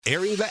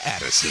Airing the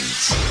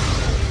Addisons.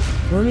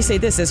 Let me say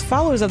this, as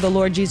followers of the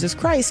Lord Jesus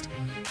Christ,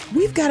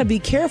 we've got to be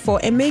careful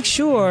and make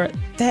sure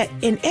that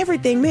in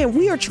everything, man,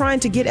 we are trying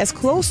to get as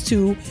close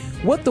to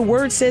what the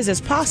word says as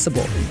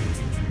possible.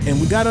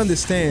 And we got to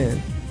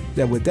understand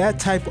that with that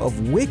type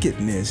of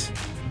wickedness,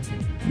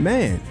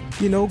 man,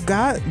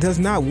 God does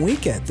not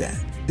wink at that.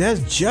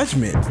 There's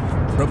judgment.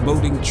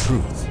 Promoting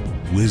truth,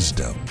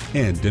 wisdom,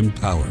 and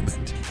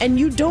empowerment. And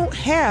you don't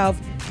have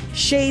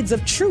shades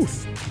of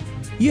truth.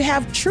 You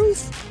have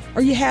truth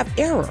or you have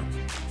error.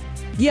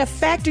 You have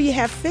fact or you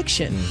have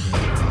fiction.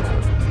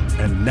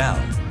 And now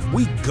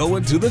we go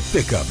into the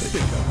thick of it.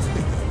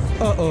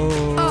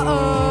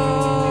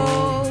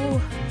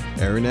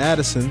 Airing the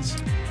Addisons.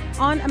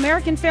 On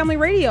American Family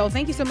Radio.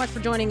 Thank you so much for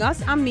joining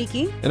us. I'm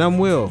Miki. And I'm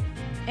Will.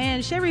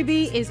 And Sherry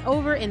B is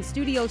over in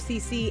Studio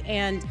CC.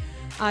 And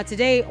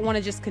today I want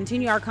to just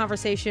continue our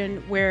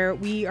conversation where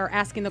we are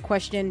asking the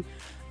question,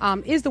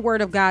 is the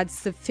Word of God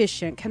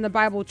sufficient? Can the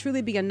Bible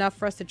truly be enough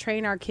for us to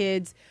train our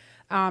kids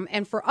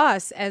and for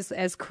us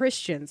as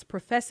Christians,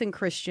 professing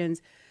Christians,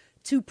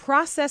 to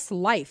process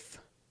life?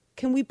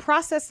 Can we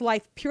process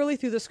life purely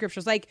through the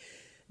scriptures? Like,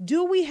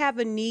 do we have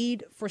a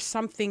need for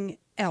something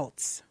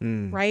else,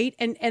 right?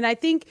 And I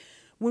think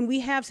when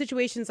we have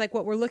situations like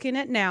what we're looking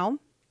at now,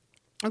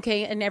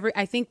 okay, and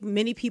I think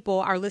many people,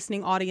 our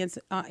listening audience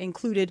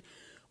included,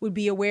 would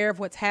be aware of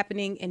what's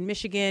happening in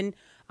Michigan.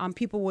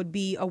 People would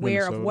be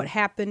aware of what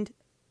happened.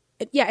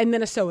 In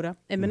Minnesota.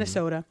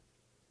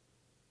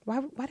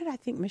 Why did I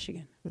think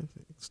Michigan?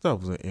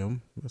 Stuff was an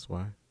M. That's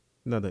why.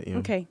 Another M.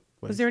 Okay.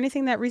 Place. Was there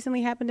anything that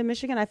recently happened in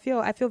Michigan? I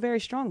feel very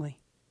strongly,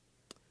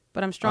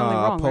 but I'm strongly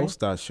wrong. A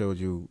post I showed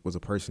you was a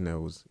person that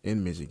was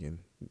in Michigan.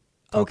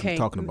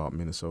 Talking about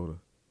Minnesota.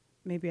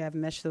 Maybe I've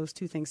meshed those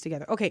two things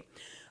together. Okay.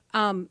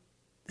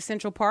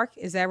 Central Park,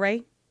 is that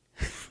right?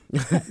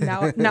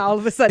 now all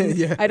of a sudden,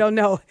 yeah. I don't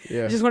know.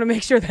 Yeah. I just want to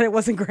make sure that it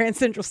wasn't Grand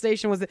Central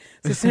Station, was it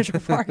Central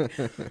Park?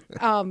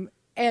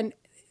 And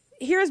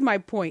here's my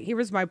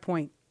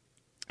point.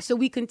 So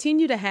we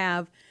continue to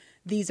have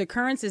these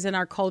occurrences in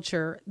our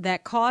culture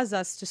that cause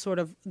us to sort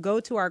of go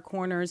to our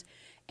corners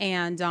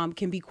and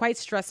can be quite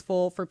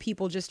stressful for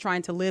people just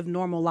trying to live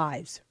normal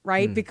lives,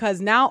 right?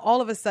 Because now all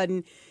of a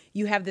sudden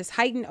you have this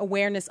heightened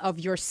awareness of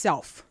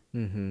yourself,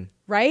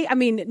 right? I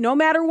mean, no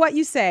matter what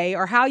you say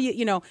or how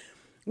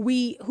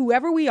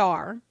whoever we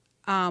are,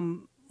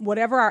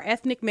 whatever our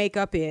ethnic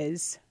makeup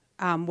is,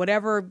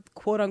 whatever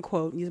quote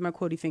unquote, using my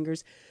quotey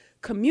fingers,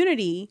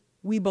 community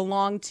we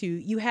belong to,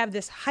 you have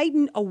this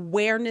heightened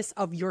awareness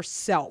of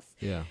yourself.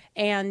 Yeah.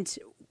 And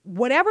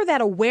whatever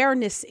that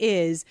awareness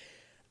is,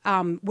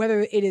 whether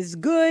it is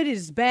good, it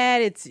is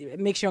bad, it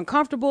makes you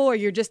uncomfortable, or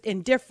you're just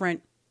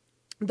indifferent,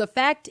 the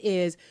fact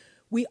is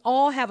we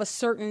all have a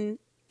certain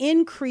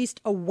increased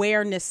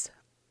awareness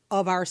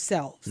of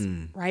ourselves,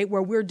 right?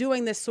 Where we're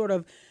doing this sort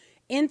of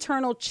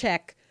internal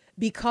check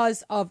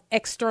because of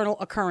external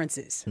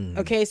occurrences.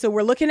 Okay, so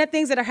we're looking at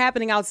things that are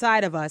happening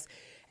outside of us,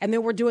 and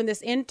then we're doing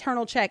this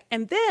internal check.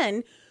 And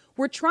then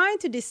we're trying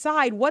to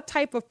decide what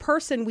type of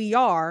person we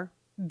are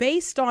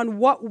based on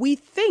what we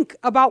think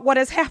about what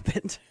has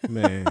happened.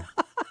 Man,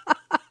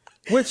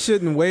 which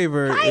shouldn't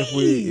waver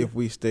if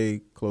we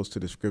stay close to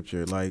the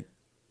scripture. Like,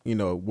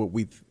 what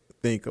we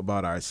think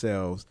about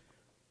ourselves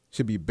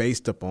should be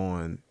based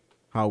upon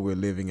how we're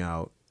living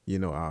out,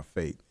 our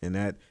faith. And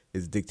that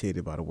is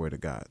dictated by the word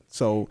of God.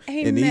 So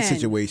Amen. In these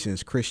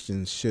situations,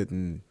 Christians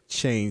shouldn't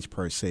change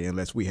per se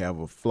unless we have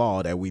a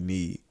flaw that we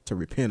need to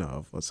repent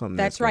of or something.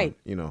 That's right.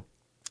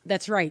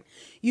 That's right.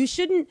 You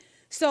shouldn't.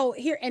 So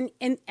here, and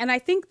I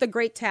think the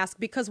great task,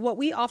 because what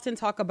we often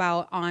talk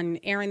about on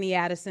Airing the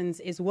Addisons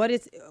is what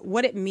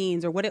it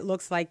means or what it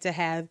looks like to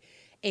have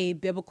a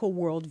biblical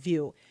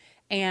worldview.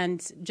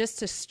 And just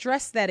to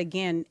stress that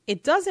again,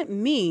 it doesn't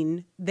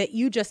mean that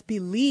you just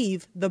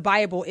believe the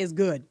Bible is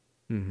good.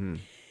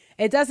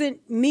 It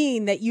doesn't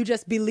mean that you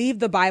just believe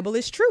the Bible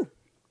is true,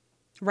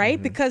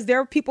 right? Because there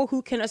are people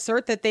who can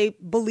assert that they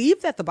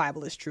believe that the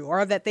Bible is true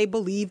or that they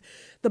believe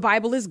the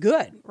Bible is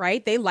good,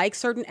 right? They like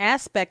certain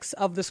aspects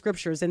of the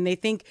scriptures and they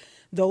think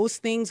those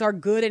things are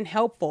good and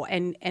helpful.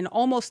 And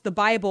almost the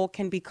Bible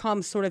can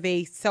become sort of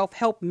a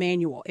self-help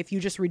manual if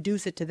you just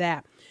reduce it to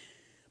that.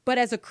 But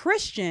as a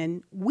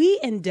Christian, we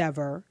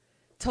endeavor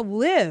to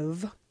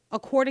live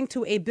according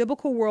to a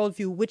biblical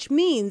worldview, which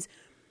means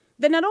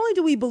that not only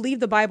do we believe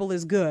the Bible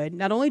is good,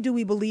 not only do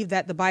we believe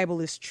that the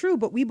Bible is true,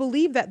 but we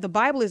believe that the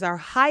Bible is our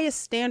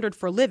highest standard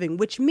for living,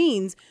 which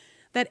means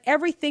that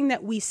everything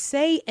that we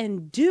say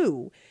and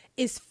do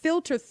is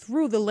filtered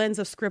through the lens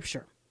of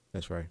Scripture.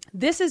 That's right.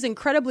 This is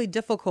incredibly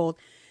difficult.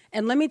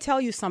 And let me tell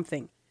you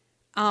something.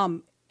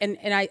 And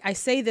I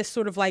say this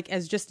sort of like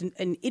as just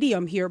an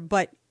idiom here,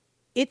 but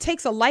it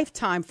takes a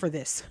lifetime for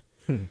this.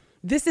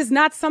 This is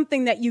not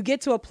something that you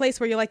get to a place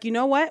where you're like, you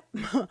know what?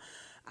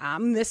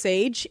 I'm this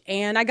age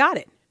and I got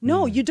it.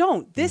 No, you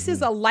don't. This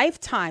is a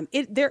lifetime.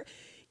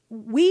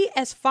 We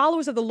as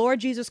followers of the Lord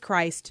Jesus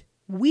Christ,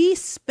 we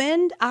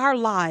spend our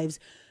lives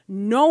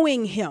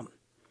knowing him.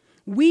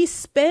 we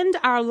spend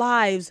our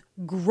lives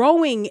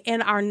growing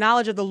in our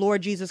knowledge of the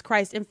Lord Jesus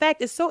Christ. In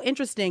fact, it's so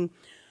interesting.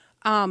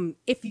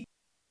 If you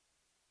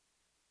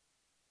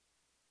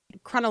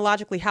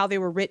chronologically how they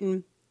were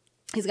written,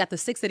 he's got the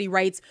 6 that he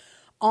writes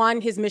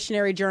on his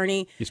missionary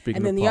journey. You're speaking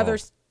and then of the Paul.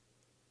 others.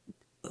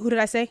 Who did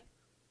I say?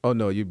 Oh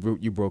no, you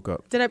broke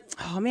up. Did I?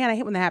 Oh man, I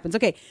hate when that happens.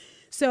 Okay.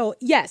 So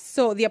yes,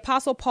 so the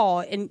Apostle Paul,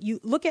 and you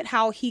look at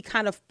how he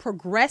kind of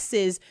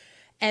progresses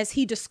as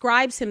he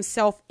describes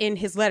himself in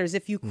his letters.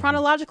 If you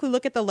chronologically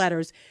look at the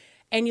letters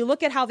and you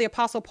look at how the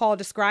Apostle Paul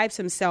describes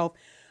himself,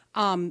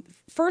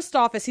 first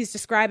off, as he's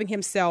describing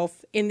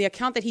himself in the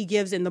account that he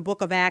gives in the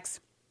book of Acts,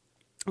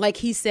 like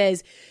he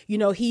says, you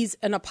know, he's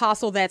an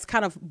apostle that's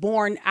kind of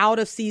born out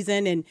of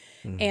season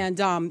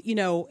and you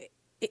know,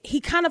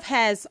 he kind of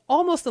has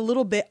almost a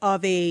little bit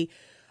of a,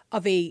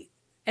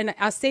 and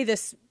I say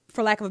this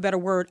for lack of a better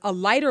word, a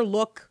lighter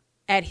look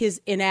at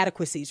his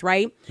inadequacies,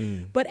 right?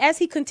 But as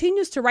he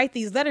continues to write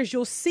these letters,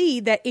 you'll see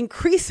that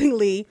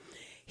increasingly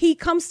he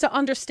comes to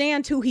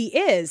understand who he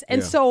is.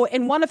 And so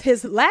in one of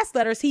his last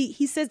letters,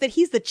 he says that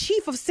he's the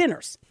chief of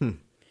sinners.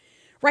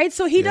 Right.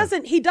 So he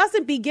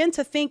doesn't begin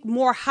to think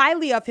more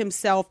highly of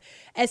himself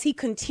as he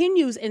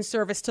continues in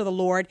service to the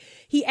Lord.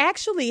 He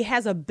actually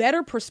has a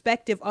better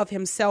perspective of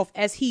himself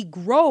as he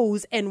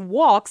grows and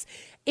walks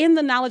in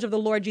the knowledge of the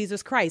Lord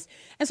Jesus Christ.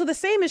 And so the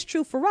same is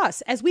true for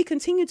us as we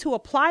continue to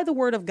apply the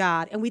word of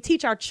God and we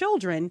teach our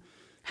children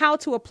how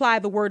to apply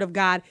the word of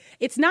God.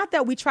 It's not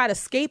that we try to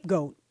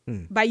scapegoat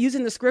by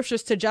using the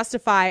scriptures to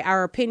justify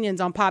our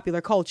opinions on popular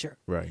culture.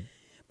 Right.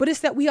 But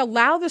it's that we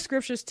allow the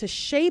scriptures to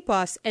shape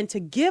us and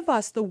to give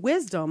us the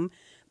wisdom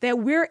that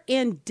we're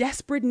in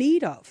desperate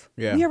need of.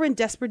 Yeah. We are in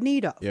desperate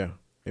need of. Yeah.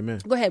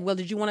 Amen. Go ahead. Well,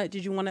 did you want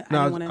to?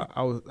 No,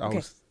 I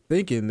was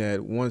thinking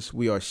that once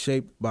we are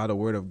shaped by the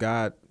word of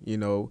God, you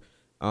know,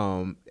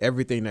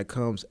 everything that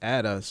comes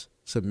at us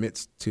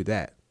submits to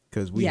that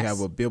because we have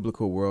a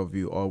biblical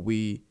worldview, or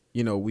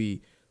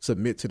we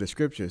submit to the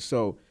scriptures.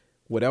 So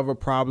whatever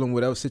problem,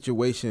 whatever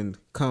situation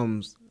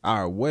comes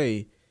our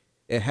way,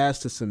 it has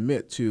to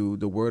submit to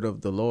the word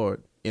of the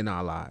Lord in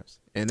our lives.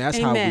 And that's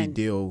how we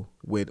deal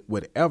with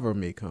whatever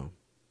may come.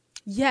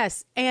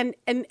 Yes. And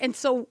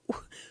so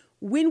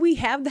when we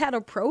have that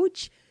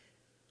approach,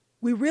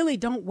 we really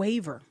don't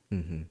waver.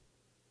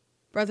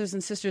 Brothers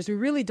and sisters, we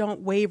really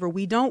don't waver.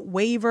 We don't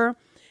waver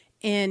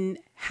in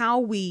how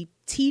we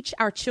teach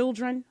our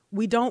children.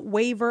 We don't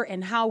waver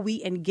in how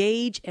we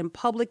engage in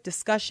public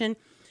discussion.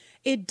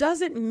 It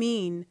doesn't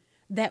mean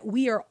that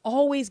we are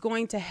always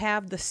going to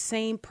have the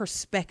same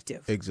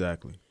perspective.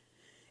 Exactly.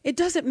 It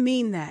doesn't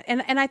mean that.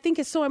 And I think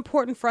it's so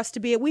important for us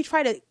to we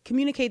try to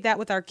communicate that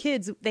with our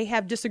kids. They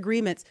have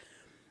disagreements.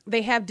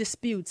 They have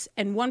disputes.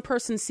 And one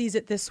person sees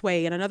it this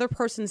way and another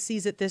person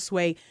sees it this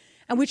way.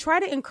 And we try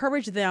to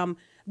encourage them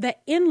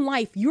that in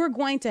life, you're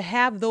going to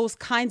have those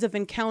kinds of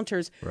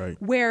encounters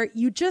where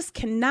you just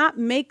cannot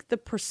make the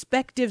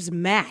perspectives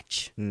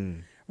match.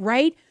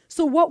 Right?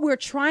 So what we're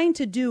trying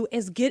to do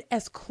is get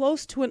as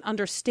close to an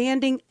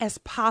understanding as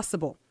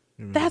possible.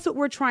 That's what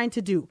we're trying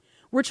to do.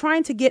 We're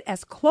trying to get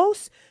as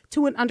close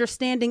to an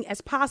understanding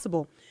as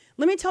possible.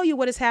 Let me tell you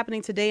what is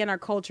happening today in our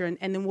culture, and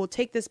then we'll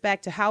take this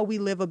back to how we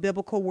live a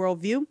biblical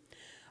worldview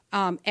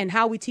and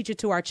how we teach it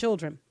to our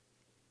children.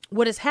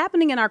 What is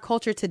happening in our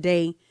culture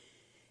today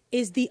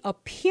is the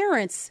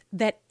appearance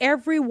that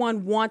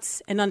everyone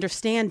wants an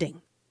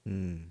understanding.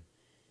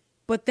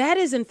 But that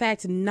is, in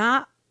fact,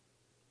 not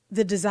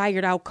the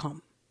desired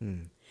outcome.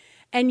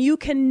 And you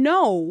can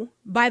know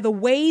by the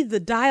way the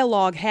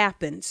dialogue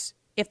happens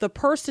if the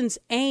person's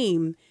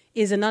aim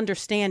is an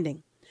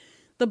understanding.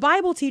 The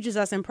Bible teaches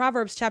us in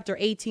Proverbs chapter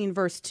 18,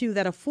 verse 2,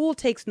 that a fool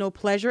takes no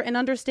pleasure in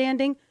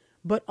understanding,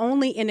 but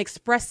only in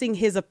expressing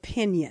his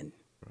opinion.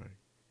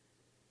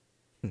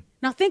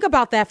 Now think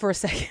about that for a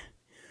second.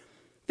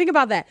 Think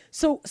about that.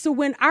 So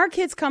when our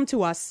kids come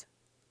to us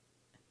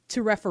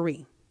to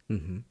referee,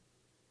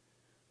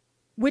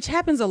 which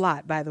happens a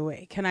lot, by the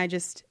way.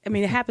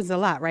 It happens a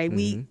lot, right?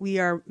 We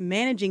are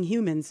managing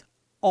humans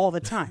all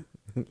the time.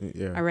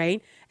 All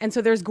right. And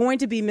so there's going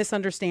to be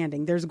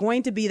misunderstanding. There's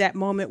going to be that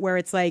moment where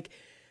it's like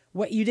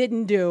what you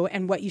didn't do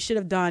and what you should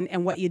have done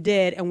and what you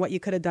did and what you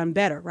could have done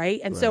better. Right.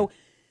 And so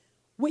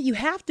what you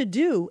have to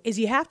do is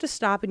you have to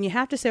stop and you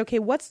have to say, okay,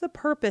 what's the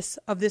purpose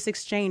of this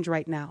exchange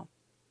right now?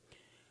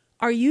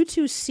 Are you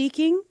two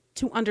seeking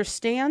to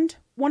understand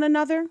one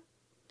another?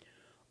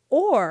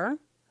 Or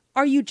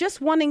are you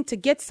just wanting to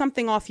get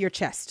something off your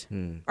chest?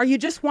 Are you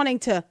just wanting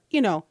to,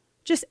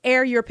 just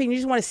air your opinion? You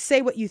just want to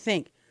say what you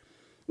think,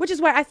 which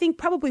is why I think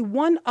probably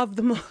one of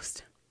the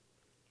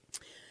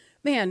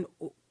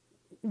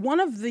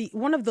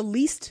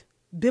least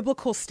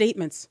biblical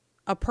statements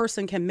a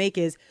person can make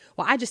is,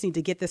 well, I just need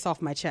to get this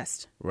off my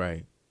chest.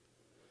 Right.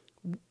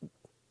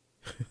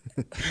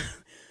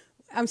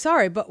 I'm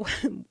sorry, but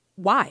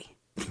why?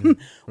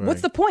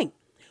 What's the point?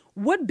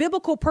 What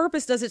biblical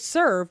purpose does it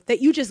serve that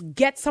you just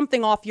get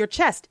something off your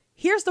chest?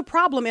 Here's the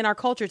problem in our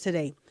culture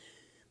today.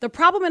 The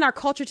problem in our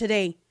culture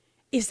today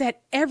is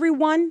that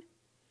everyone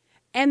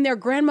and their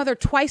grandmother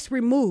twice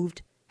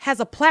removed has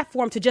a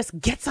platform to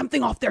just get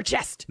something off their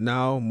chest.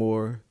 Now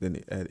more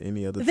than at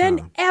any other than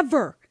time.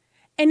 ever.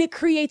 And it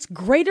creates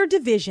greater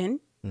division,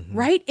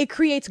 right? It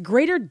creates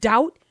greater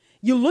doubt.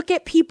 You look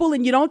at people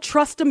and you don't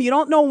trust them. You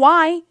don't know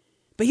why,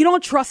 but you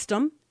don't trust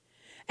them.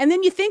 And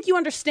then you think you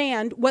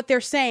understand what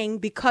they're saying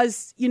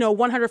because,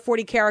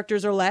 140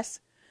 characters or less.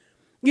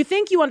 You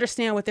think you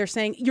understand what they're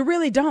saying. You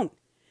really don't.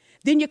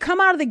 Then you come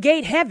out of the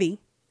gate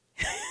heavy.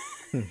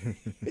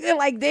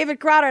 Like David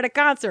Crowder at a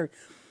concert.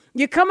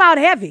 You come out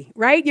heavy,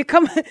 right? You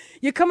come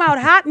out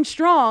hot and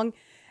strong.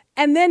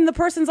 And then the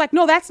person's like,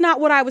 no, that's not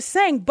what I was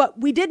saying. But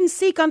we didn't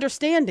seek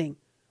understanding.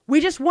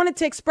 We just wanted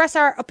to express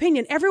our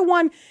opinion.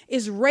 Everyone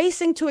is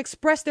racing to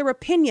express their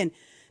opinion.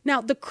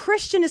 Now, the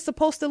Christian is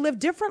supposed to live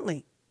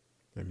differently.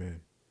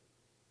 Amen.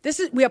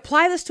 We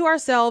apply this to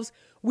ourselves.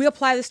 We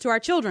apply this to our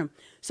children.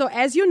 So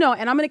as you know,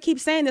 and I'm going to keep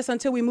saying this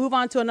until we move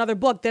on to another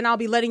book, then I'll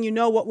be letting you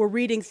know what we're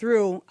reading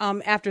through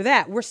after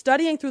that. We're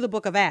studying through the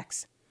book of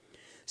Acts.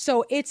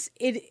 So it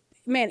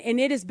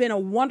has been a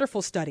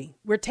wonderful study.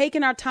 We're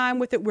taking our time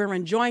with it. We're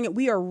enjoying it.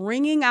 We are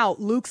wringing out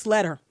Luke's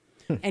letter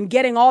and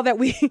getting all that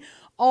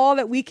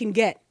we can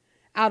get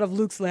out of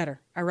Luke's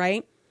letter. All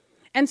right.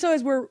 And so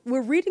as we're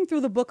reading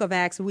through the book of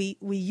Acts, we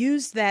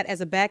used that as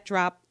a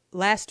backdrop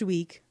last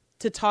week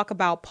to talk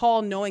about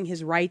Paul knowing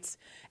his rights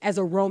as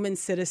a Roman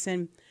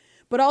citizen,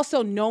 but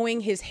also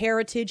knowing his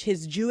heritage,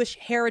 his Jewish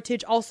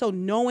heritage, also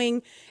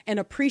knowing and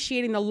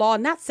appreciating the law,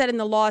 not setting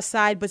the law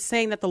aside, but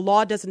saying that the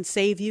law doesn't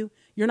save you.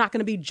 You're not going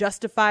to be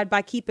justified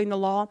by keeping the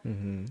law,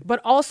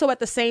 but also at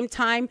the same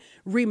time,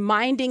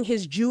 reminding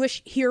his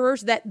Jewish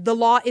hearers that the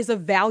law is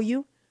of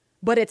value,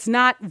 but it's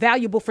not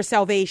valuable for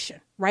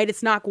salvation, right?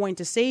 It's not going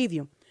to save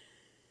you.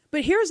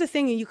 But here's the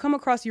thing, and you come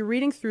across, you're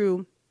reading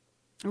through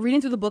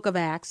the book of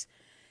Acts,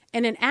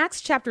 and in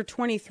Acts chapter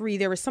 23,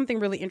 there is something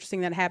really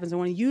interesting that happens. I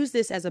want to use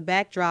this as a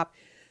backdrop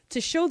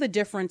to show the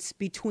difference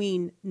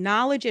between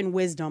knowledge and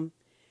wisdom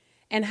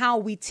and how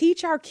we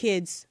teach our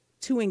kids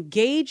to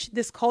engage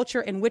this culture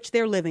in which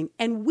they're living.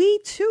 And we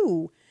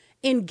too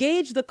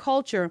engage the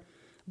culture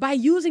by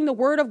using the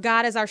word of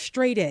God as our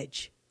straight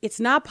edge.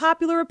 It's not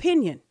popular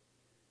opinion.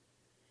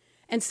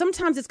 And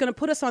sometimes it's going to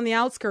put us on the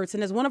outskirts.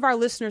 And as one of our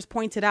listeners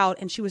pointed out,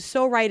 and she was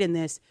so right in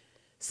this,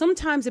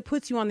 sometimes it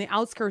puts you on the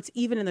outskirts,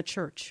 even in the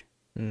church.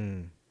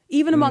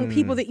 Even among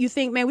people that you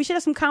think, man, we should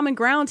have some common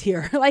ground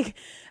here. Like,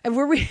 if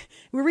we're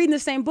reading the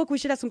same book, we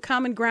should have some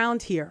common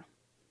ground here.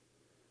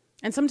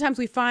 And sometimes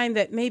we find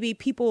that maybe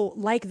people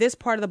like this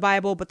part of the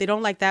Bible, but they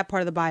don't like that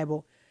part of the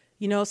Bible,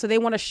 so they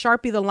want to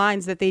Sharpie the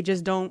lines that they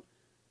just don't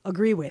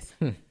agree with.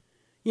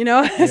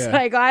 It's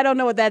like, I don't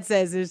know what that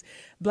says. There's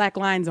black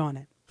lines on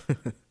it.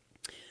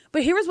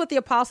 But here's what the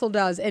apostle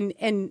does,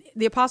 and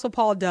the apostle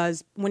Paul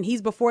does when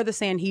he's before the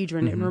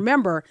Sanhedrin. And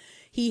remember,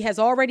 he has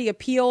already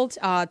appealed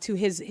to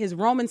his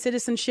Roman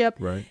citizenship,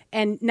 right?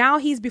 And now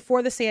he's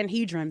before the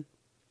Sanhedrin,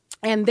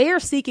 and they are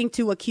seeking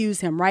to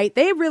accuse him, right?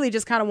 They really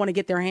just kind of want to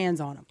get their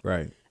hands on him,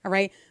 right? All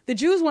right. The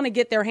Jews want to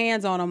get their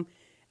hands on him,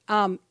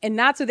 and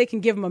not so they can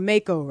give him a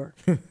makeover.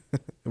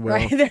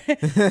 Right?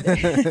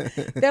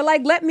 They're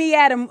like, let me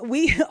at him.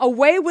 We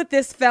away with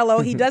this fellow.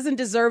 He doesn't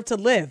deserve to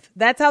live.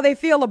 That's how they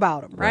feel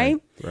about him.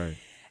 Right.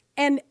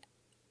 And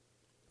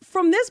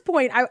from this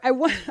point, I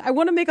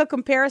want to make a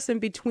comparison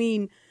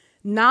between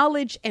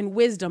knowledge and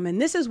wisdom.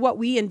 And this is what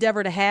we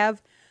endeavor to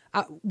have.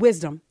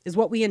 Wisdom is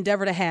what we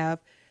endeavor to have.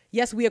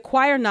 Yes, we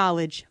acquire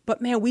knowledge,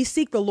 but man, we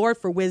seek the Lord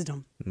for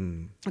wisdom.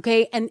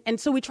 Okay. And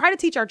so we try to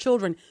teach our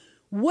children,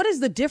 what is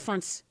the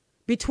difference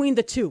between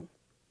the two?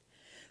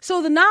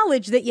 So the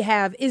knowledge that you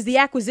have is the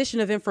acquisition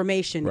of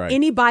information. Right.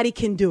 Anybody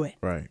can do it.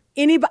 Right.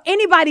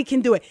 Anybody can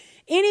do it.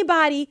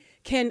 Anybody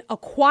can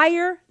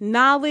acquire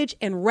knowledge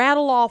and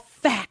rattle off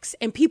facts,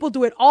 and people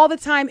do it all the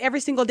time, every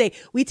single day.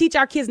 We teach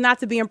our kids not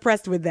to be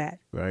impressed with that.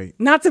 Right.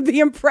 Not to be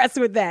impressed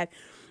with that.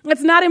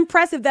 It's not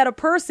impressive that a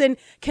person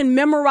can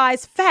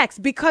memorize facts,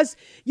 because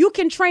you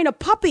can train a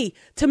puppy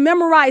to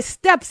memorize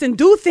steps and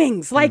do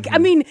things. Like,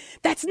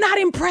 that's not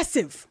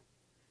impressive.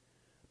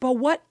 But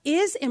what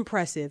is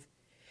impressive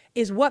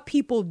is what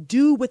people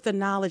do with the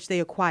knowledge they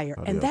acquire.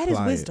 And that is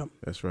wisdom.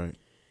 That's right.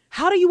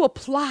 How do you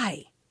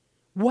apply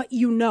what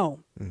you know?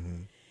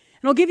 And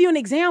I'll give you an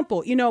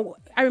example.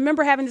 I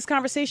remember having this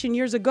conversation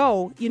years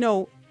ago.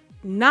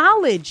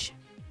 Knowledge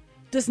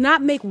does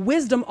not make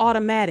wisdom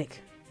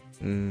automatic.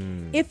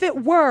 If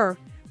it were,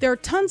 there are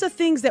tons of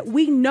things that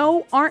we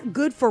know aren't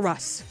good for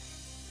us.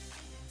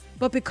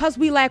 But because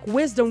we lack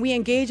wisdom, we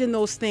engage in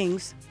those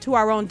things to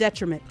our own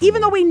detriment,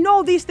 even though we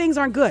know these things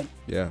aren't good.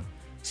 Yeah.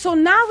 So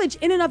knowledge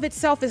in and of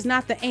itself is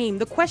not the aim.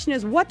 The question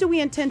is, what do we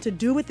intend to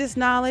do with this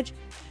knowledge?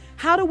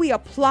 How do we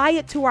apply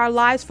it to our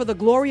lives for the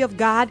glory of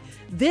God?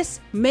 This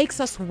makes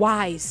us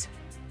wise.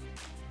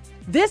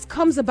 This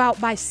comes about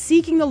by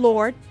seeking the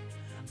Lord,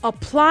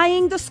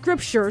 applying the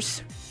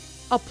scriptures,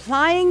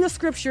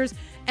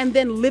 and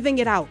then living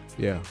it out.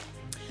 Yeah.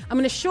 I'm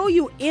going to show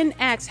you in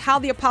Acts how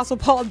the Apostle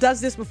Paul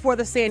does this before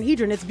the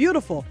Sanhedrin. It's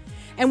beautiful.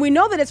 And we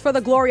know that it's for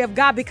the glory of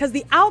God, because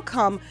the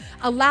outcome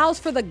allows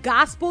for the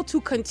gospel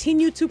to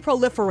continue to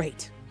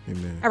proliferate.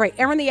 Amen. All right,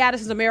 Aaron the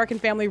Addison's American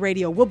Family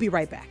Radio. We'll be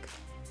right back.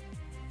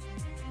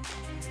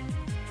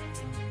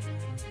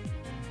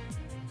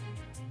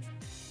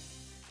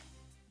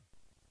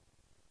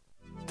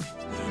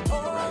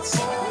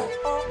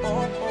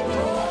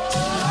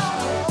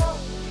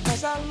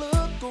 As I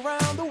look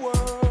around the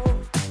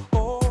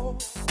world,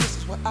 this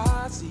is what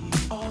I see.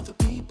 All the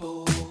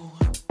people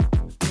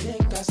in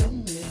God's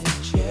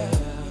image, yeah.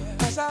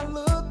 As I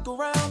look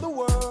around the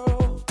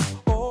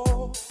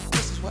world,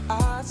 this is what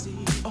I see.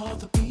 All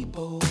the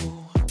people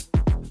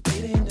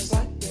made in His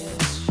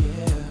likeness,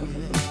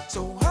 yeah.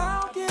 So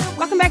how can we...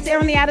 Welcome back to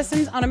Aaron the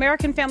Addisons on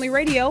American Family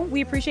Radio.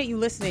 We appreciate you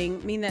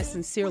listening. Mean that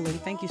sincerely.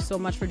 Thank you so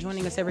much for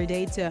joining us every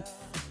day to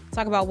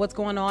talk about what's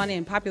going on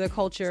in popular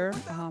culture,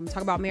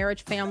 talk about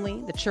marriage,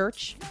 family, the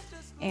church,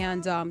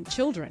 and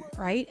children,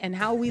 right? And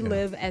how we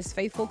live as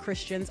faithful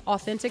Christians,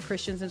 authentic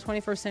Christians in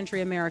 21st century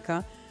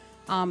America.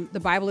 The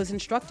Bible is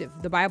instructive.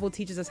 The Bible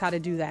teaches us how to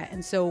do that.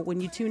 And so when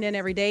you tune in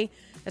every day,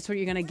 that's what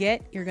you're going to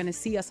get. You're going to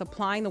see us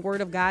applying the word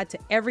of God to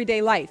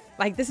everyday life.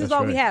 Like, this is That's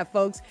all we right. have,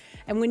 folks.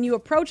 And when you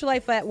approach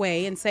life that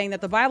way and saying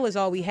that the Bible is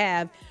all we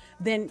have,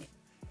 then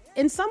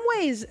in some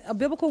ways, a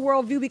biblical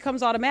worldview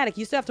becomes automatic.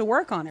 You still have to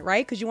work on it,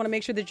 right? Because you want to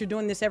make sure that you're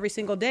doing this every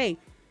single day.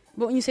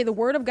 But when you say the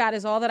word of God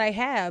is all that I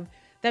have,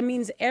 that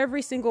means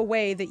every single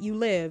way that you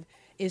live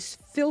is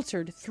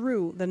filtered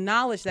through the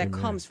knowledge that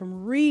comes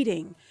from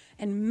reading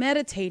and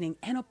meditating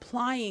and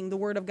applying the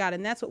word of God.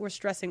 And that's what we're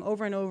stressing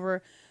over and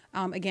over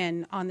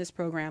again on this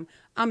program.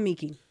 I'm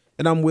Miki.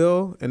 And I'm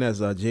Will. And as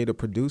Jay, the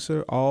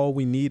producer, all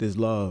we need is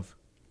love.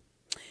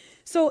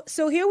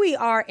 So here we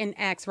are in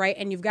Acts, right?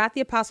 And you've got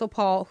the Apostle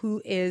Paul, who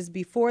is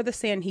before the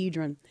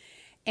Sanhedrin.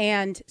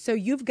 And so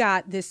you've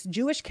got this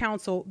Jewish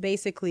council,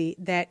 basically,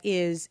 that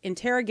is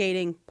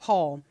interrogating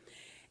Paul.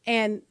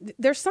 And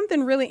there's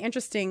something really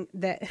interesting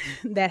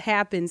that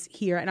happens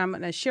here. And I'm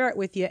going to share it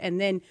with you. And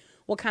then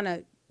we'll kind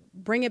of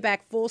bring it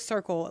back full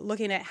circle,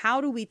 looking at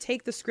how do we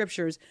take the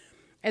scriptures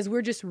as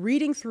we're just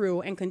reading through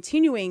and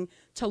continuing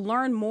to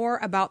learn more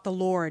about the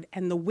Lord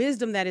and the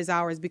wisdom that is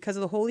ours because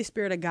of the Holy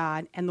Spirit of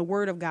God and the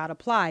word of God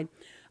applied.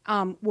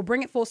 We'll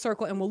bring it full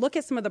circle and we'll look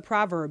at some of the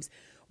Proverbs.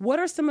 What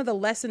are some of the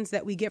lessons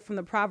that we get from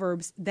the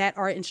Proverbs that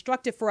are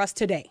instructive for us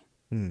today?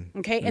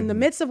 Okay. In the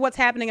midst of what's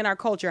happening in our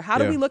culture, how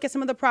do we look at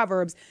some of the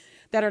Proverbs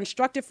that are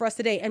instructive for us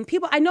today? And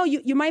people, I know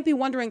you might be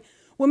wondering,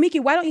 well, Miki,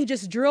 why don't you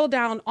just drill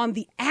down on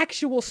the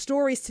actual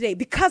stories today?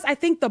 Because I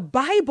think the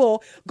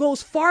Bible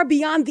goes far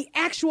beyond the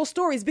actual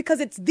stories, because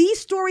it's these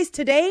stories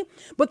today,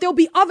 but there'll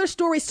be other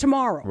stories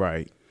tomorrow.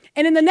 Right.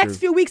 And in the next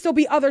few weeks, there'll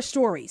be other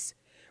stories.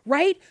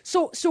 Right.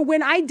 So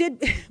when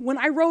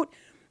I wrote,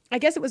 I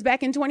guess it was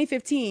back in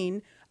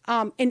 2015,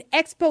 an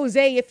expose,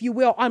 if you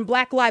will, on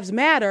Black Lives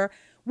Matter,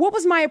 what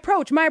was my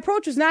approach? My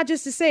approach was not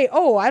just to say,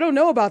 oh, I don't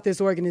know about this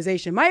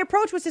organization. My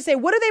approach was to say,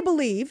 what do they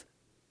believe?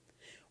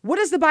 What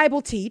does the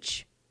Bible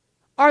teach?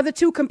 Are the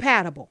two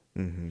compatible?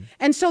 Mm-hmm.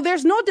 And so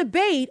there's no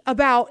debate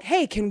about,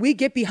 hey, can we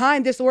get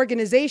behind this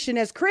organization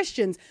as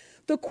Christians?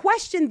 The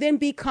question then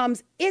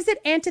becomes, is it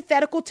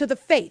antithetical to the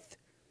faith?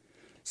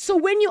 So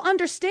when you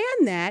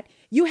understand that,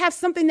 you have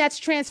something that's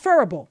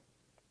transferable.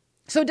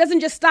 So it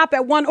doesn't just stop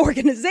at one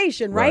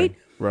organization, right?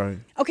 Right.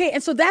 Okay,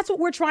 and so that's what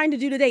we're trying to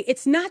do today.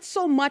 It's not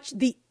so much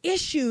the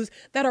issues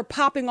that are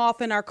popping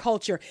off in our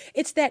culture.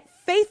 It's that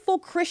faithful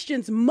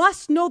Christians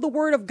must know the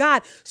word of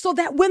God so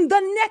that when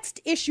the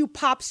next issue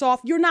pops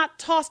off, you're not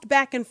tossed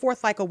back and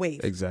forth like a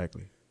wave.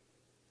 Exactly.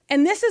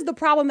 And this is the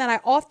problem that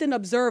I often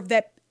observe,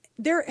 that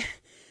there's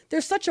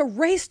such a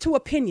race to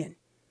opinion.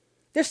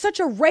 There's such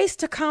a race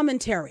to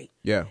commentary.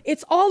 Yeah.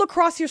 It's all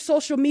across your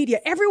social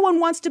media. Everyone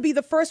wants to be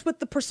the first with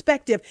the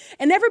perspective,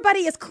 and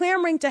everybody is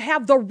clamoring to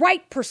have the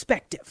right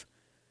perspective.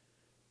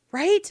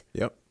 Right?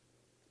 Yep.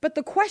 But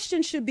the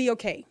question should be,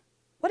 okay,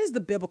 what is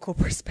the biblical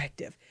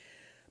perspective?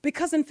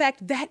 Because in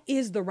fact, that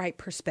is the right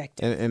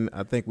perspective. And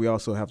I think we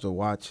also have to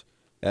watch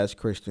as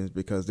Christians,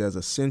 because there's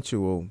a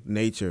sensual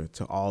nature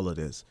to all of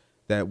this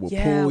that will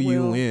pull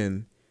you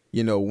in.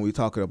 You know, when we're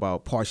talking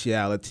about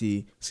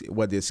partiality,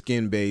 whether it's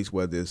skin-based,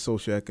 whether it's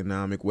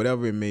socioeconomic,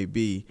 whatever it may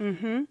be,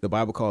 the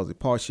Bible calls it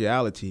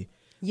partiality.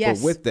 Yes.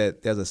 But with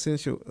that, there's a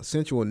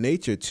sensual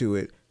nature to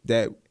it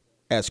that,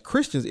 as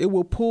Christians, it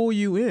will pull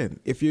you in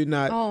if you're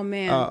not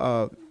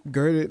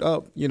girded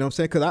up. You know what I'm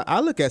saying? Because I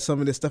look at some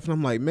of this stuff and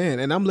I'm like, man,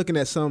 and I'm looking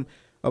at some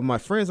of my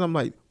friends. I'm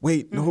like,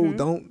 wait, no,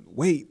 don't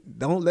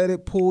let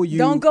it pull you.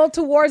 Don't go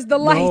towards the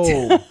light.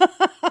 No.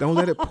 Don't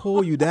let it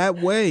pull you that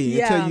way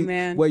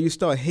man. where you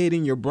start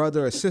hating your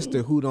brother or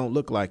sister who don't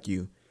look like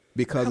you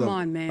because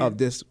of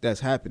this that's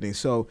happening.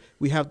 So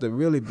we have to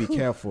really be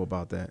careful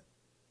about that.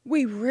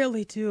 We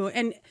really do.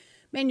 And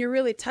man, you're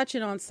really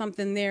touching on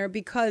something there,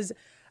 because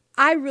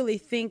I really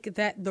think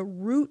that the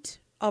root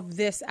of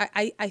this,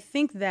 I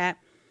think that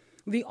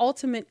the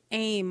ultimate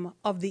aim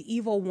of the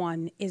evil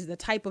one is the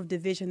type of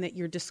division that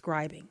you're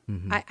describing.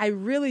 Mm-hmm. I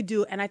really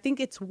do. And I think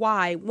it's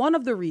why, one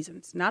of the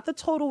reasons, not the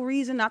total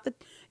reason, not the,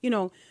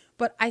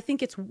 but I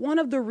think it's one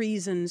of the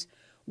reasons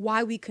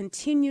why we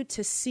continue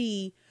to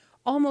see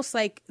almost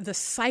like the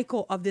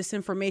cycle of this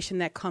information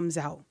that comes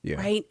out, Yeah.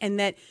 right? And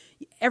that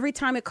every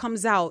time it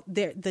comes out,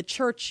 the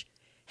church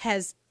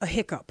has a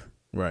hiccup,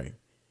 Right.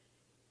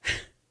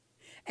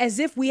 as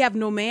if we have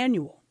no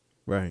manual.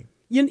 Right.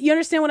 You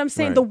understand what I'm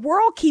saying? Right. The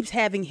world keeps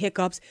having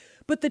hiccups,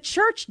 but the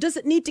church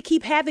doesn't need to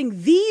keep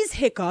having these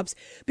hiccups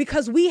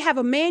because we have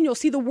a manual.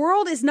 See, the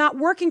world is not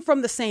working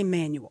from the same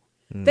manual.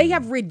 They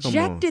have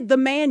rejected the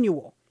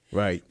manual.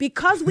 Right.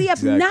 Because we have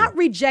Exactly. not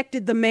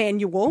rejected the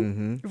manual,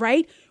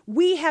 right?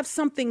 We have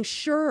something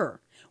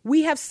sure.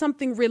 We have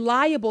something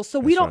reliable. So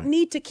we That's don't right.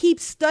 need to keep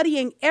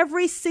studying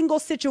every single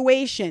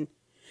situation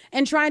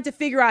and trying to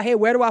figure out, hey,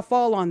 where do I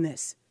fall on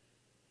this?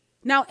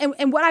 Now,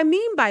 and what I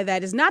mean by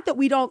that is not that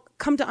we don't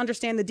come to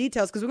understand the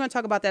details, because we're going to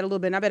talk about that a little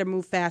bit, and I better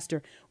move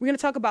faster. We're going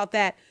to talk about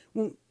that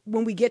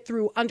when we get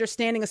through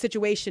understanding a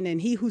situation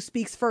and he who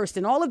speaks first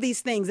and all of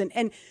these things.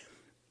 And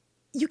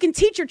you can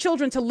teach your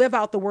children to live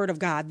out the word of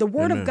God. The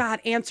word of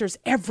God answers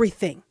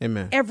everything.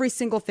 Amen. Every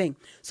single thing.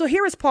 So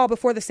here is Paul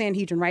before the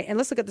Sanhedrin, right? And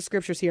let's look at the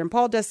scriptures here. And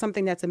Paul does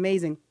something that's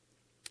amazing.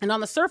 And on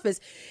the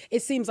surface,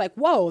 it seems like,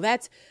 whoa,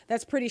 that's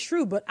pretty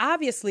shrewd. But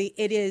obviously,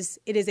 it is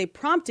a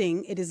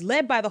prompting. It is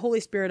led by the Holy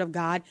Spirit of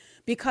God,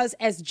 because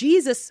as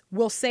Jesus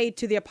will say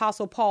to the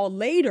Apostle Paul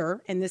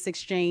later in this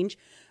exchange,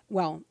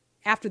 well,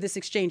 after this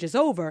exchange is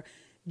over,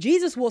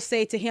 Jesus will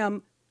say to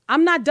him,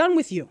 I'm not done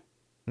with you.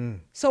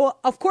 So,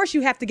 of course,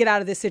 you have to get out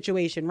of this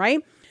situation,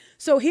 right?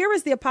 So here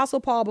is the Apostle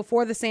Paul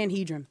before the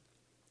Sanhedrin,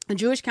 the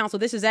Jewish council.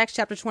 This is Acts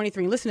chapter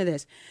 23. Listen to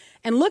this.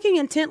 And looking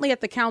intently at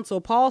the council,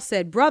 Paul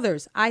said,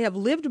 brothers, I have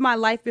lived my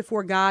life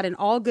before God in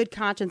all good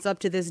conscience up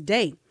to this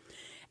day.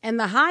 And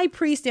the high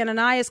priest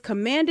Ananias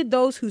commanded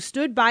those who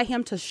stood by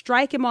him to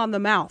strike him on the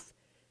mouth.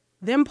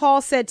 Then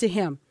Paul said to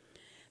him,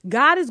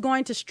 God is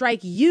going to strike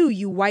you,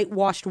 you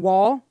whitewashed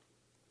wall.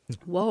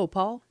 Whoa,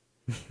 Paul.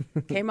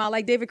 Came out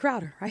like David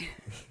Crowder, right?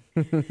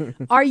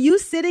 Are you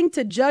sitting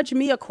to judge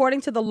me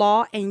according to the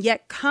law, and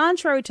yet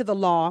contrary to the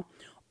law,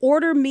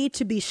 order me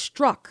to be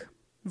struck?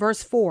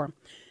 Verse 4.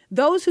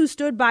 Those who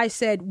stood by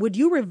said, would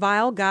you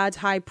revile God's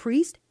high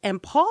priest?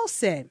 And Paul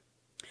said,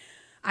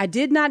 I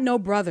did not know,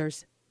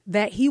 brothers,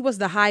 that he was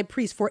the high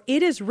priest, for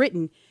it is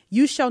written,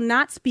 you shall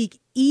not speak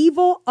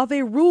evil of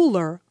a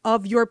ruler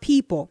of your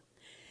people.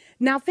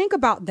 Now think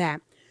about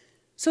that.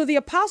 So the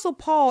Apostle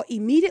Paul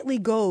immediately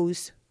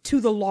goes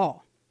to the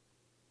law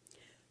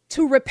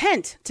to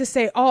repent, to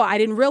say, oh, I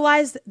didn't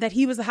realize that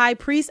he was the high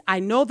priest. I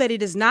know that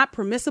it is not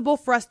permissible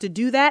for us to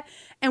do that.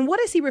 And what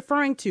is he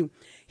referring to?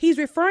 He's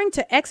referring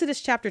to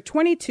Exodus chapter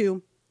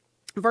 22,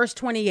 verse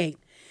 28.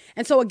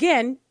 And so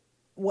again,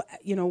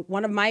 you know,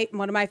 one of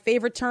my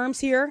favorite terms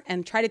here,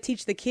 and try to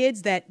teach the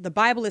kids that the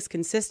Bible is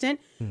consistent.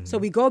 So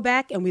we go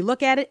back and we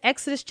look at it.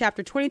 Exodus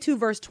chapter 22,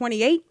 verse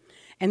 28.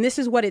 And this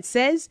is what it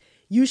says.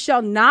 You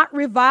shall not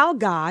revile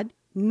God,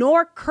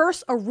 nor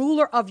curse a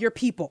ruler of your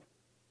people.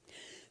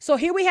 So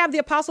here we have the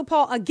Apostle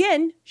Paul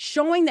again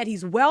showing that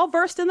he's well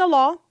versed in the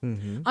law,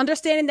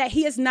 understanding that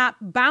he is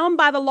not bound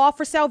by the law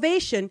for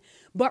salvation,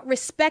 but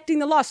respecting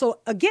the law. So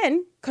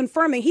again,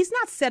 confirming he's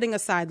not setting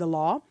aside the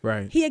law.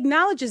 Right. He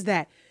acknowledges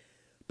that.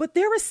 But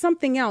there is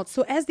something else.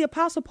 So as the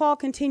Apostle Paul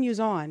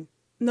continues on,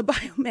 and the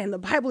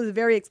Bible is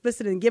very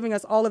explicit in giving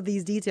us all of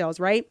these details,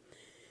 right?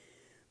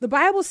 The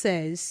Bible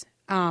says,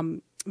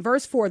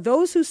 verse 4,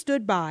 those who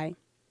stood by,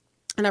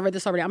 and I read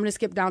this already, I'm going to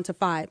skip down to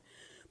 5.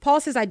 Paul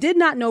says, I did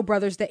not know,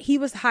 brothers, that he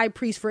was the high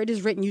priest, for it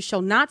is written, you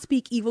shall not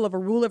speak evil of a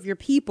ruler of your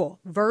people.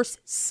 Verse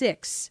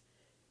 6.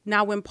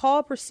 Now, when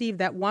Paul perceived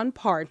that one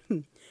part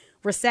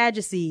were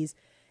Sadducees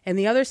and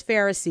the others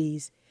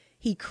Pharisees,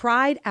 he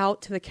cried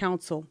out to the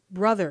council,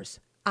 brothers,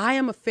 I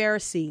am a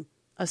Pharisee,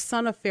 a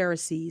son of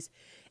Pharisees.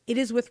 It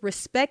is with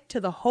respect to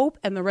the hope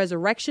and the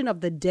resurrection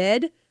of the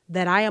dead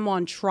that I am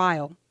on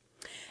trial.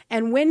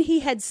 And when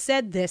he had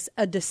said this,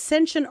 a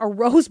dissension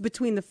arose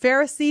between the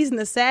Pharisees and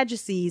the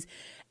Sadducees,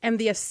 and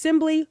the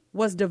assembly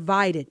was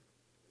divided.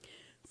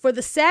 For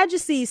the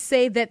Sadducees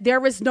say that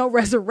there is no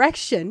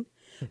resurrection,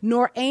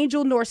 nor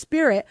angel, nor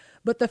spirit,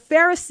 but the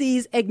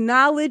Pharisees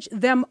acknowledge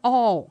them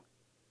all.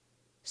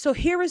 So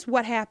here is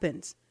what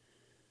happens.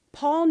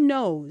 Paul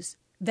knows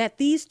that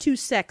these two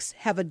sects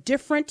have a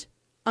different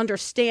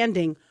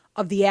understanding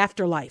of the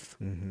afterlife.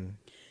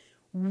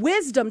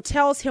 Wisdom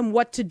tells him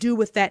what to do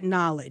with that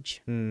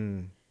knowledge.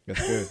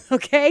 That's good.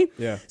 Okay?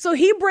 Yeah. So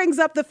he brings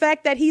up the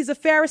fact that he's a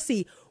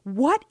Pharisee.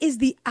 What is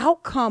the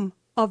outcome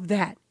of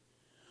that?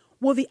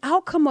 Well, the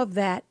outcome of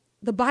that,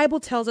 the Bible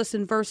tells us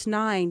in verse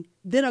 9,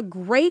 then a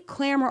great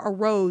clamor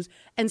arose,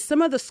 and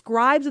some of the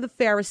scribes of the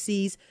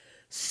Pharisees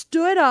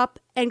stood up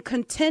and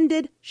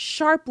contended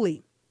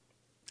sharply.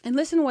 And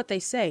listen to what they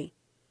say.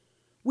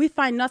 We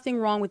find nothing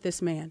wrong with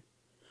this man.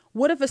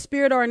 What if a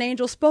spirit or an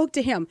angel spoke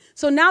to him?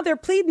 So now they're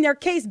pleading their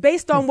case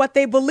based on what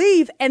they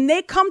believe, and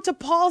they come to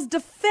Paul's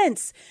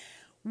defense.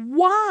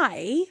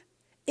 Why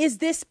is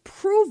this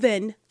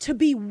proven to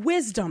be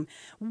wisdom?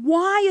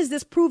 Why is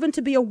this proven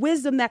to be a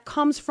wisdom that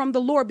comes from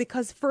the Lord?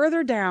 Because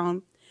further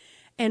down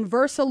in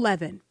verse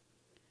 11,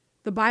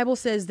 the Bible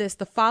says this,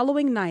 the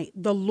following night,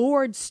 the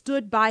Lord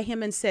stood by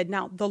him and said,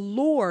 now the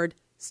Lord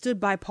stood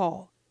by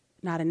Paul,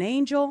 not an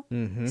angel.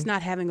 It's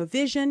not having a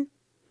vision.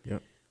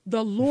 Yep.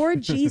 The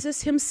Lord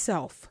Jesus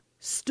himself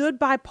stood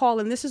by Paul,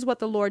 and this is what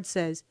the Lord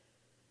says: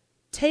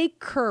 take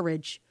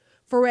courage,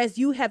 for as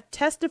you have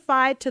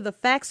testified to the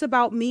facts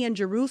about me in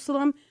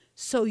Jerusalem,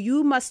 so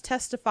you must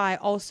testify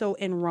also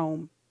in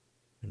Rome.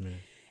 Amen.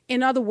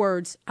 In other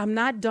words, I'm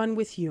not done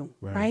with you,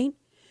 right?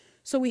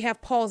 So we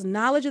have Paul's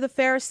knowledge of the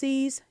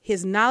Pharisees,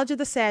 his knowledge of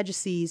the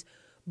Sadducees,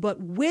 but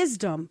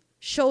wisdom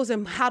shows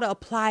him how to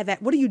apply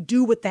that. What do you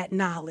do with that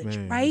knowledge,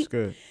 right? That's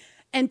good.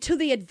 And to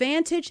the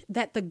advantage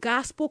that the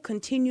gospel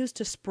continues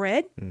to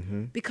spread,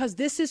 because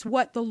this is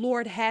what the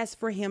Lord has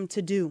for him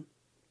to do.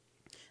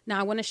 Now,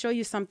 I want to show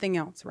you something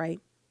else, right?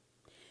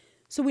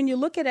 So when you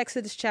look at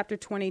Exodus chapter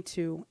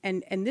 22,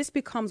 and this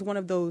becomes one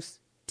of those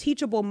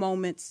teachable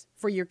moments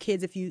for your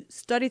kids, if you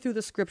study through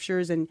the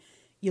scriptures and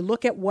you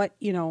look at what,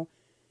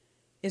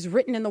 is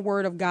written in the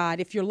word of God.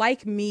 If you're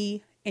like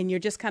me and you're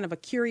just kind of a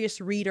curious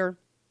reader,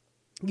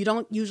 you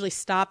don't usually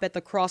stop at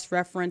the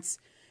cross-reference.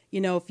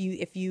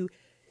 If you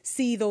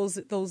see those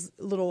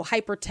little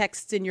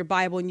hypertexts in your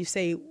Bible and you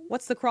say,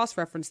 what's the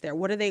cross-reference there?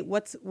 What are they?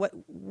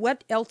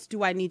 What else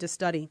do I need to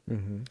study?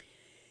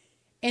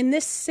 And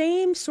this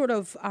same sort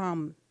of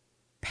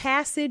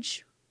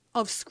passage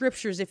of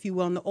scriptures, if you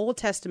will, in the Old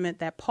Testament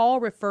that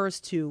Paul refers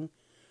to,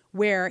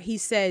 where he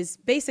says,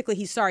 basically,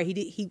 he's sorry.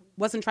 He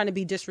wasn't trying to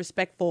be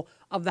disrespectful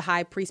of the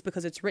high priest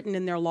because it's written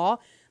in their law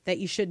that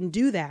you shouldn't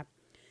do that.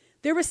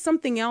 There was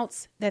something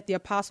else that the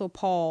Apostle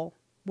Paul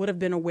would have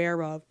been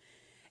aware of.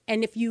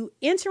 And if you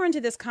enter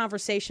into this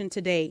conversation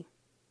today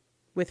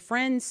with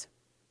friends,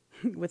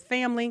 with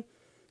family,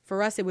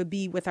 for us, it would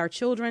be with our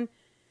children,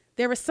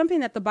 there is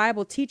something that the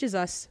Bible teaches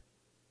us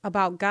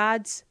about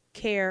God's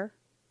care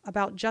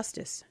about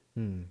justice.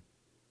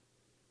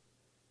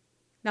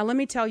 Now, let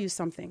me tell you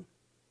something.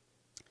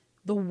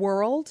 The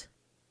world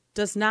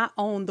does not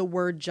own the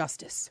word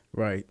justice.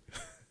 Right.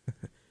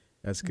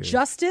 That's good.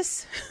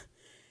 Justice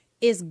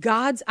is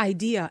God's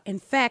idea. In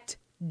fact,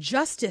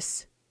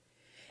 justice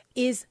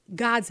is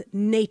God's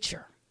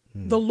nature.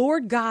 The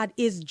Lord God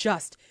is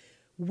just.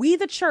 We,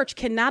 the church,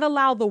 cannot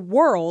allow the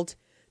world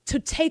to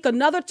take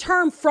another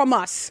term from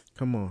us.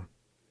 Come on.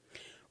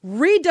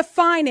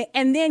 Redefine it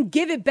and then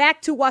give it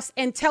back to us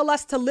and tell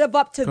us to live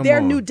up to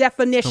their new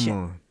definition.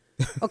 Come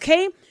on.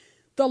 Okay?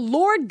 The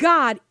Lord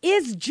God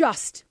is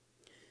just.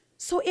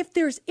 So if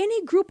there's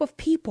any group of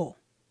people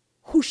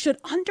who should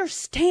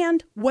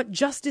understand what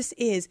justice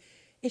is,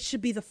 it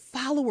should be the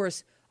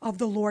followers of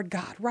the Lord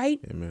God, right?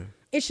 Amen.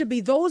 It should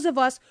be those of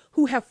us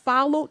who have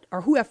followed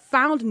or who have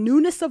found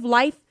newness of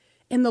life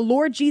in the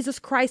Lord Jesus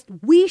Christ.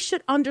 We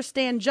should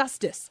understand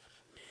justice.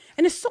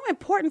 And it's so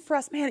important for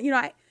us, man.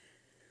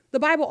 The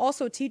Bible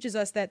also teaches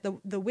us that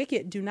the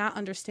wicked do not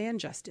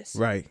understand justice.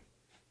 Right.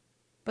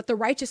 But the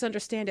righteous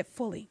understand it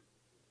fully.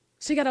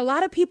 So you got a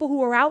lot of people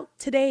who are out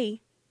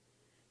today.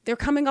 They're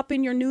coming up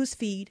in your news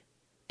feed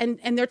and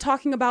they're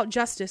talking about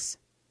justice.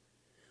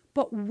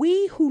 But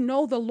we who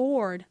know the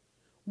Lord,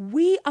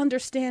 we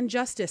understand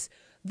justice.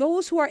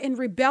 Those who are in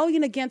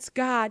rebellion against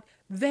God,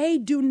 they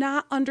do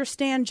not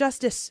understand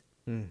justice.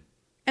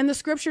 And the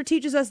scripture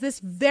teaches us this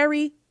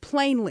very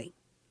plainly.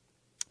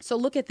 So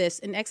look at this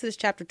in Exodus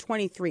chapter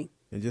 23.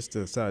 And just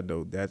a side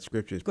note, that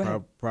scripture is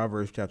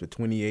Proverbs chapter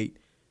 28,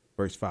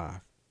 verse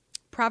 5.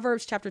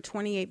 Proverbs chapter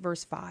 28,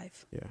 verse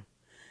 5. Yeah.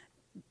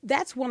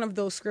 That's one of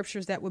those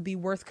scriptures that would be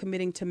worth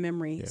committing to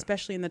memory,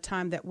 especially in the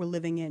time that we're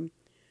living in,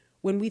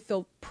 when we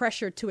feel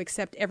pressured to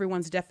accept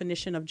everyone's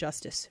definition of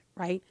justice,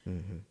 right?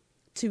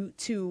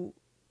 To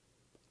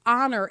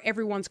honor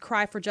everyone's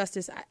cry for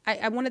justice.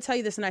 I want to tell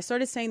you this, and I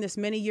started saying this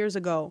many years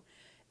ago,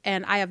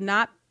 and I have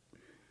not,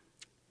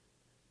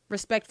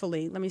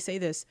 respectfully, let me say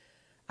this,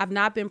 I've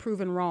not been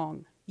proven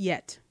wrong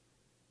yet.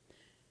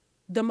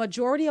 The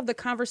majority of the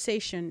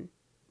conversation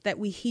that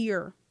we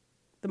hear,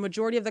 the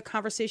majority of the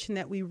conversation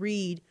that we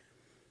read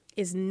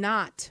is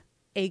not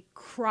a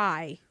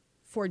cry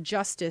for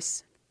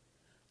justice.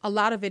 A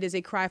lot of it is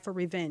a cry for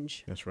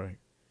revenge. That's right.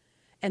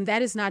 And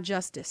that is not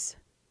justice.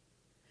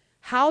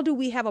 How do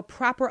we have a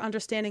proper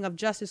understanding of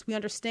justice? We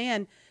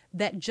understand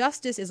that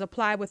justice is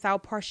applied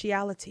without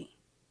partiality.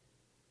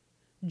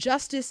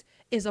 Justice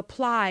is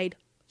applied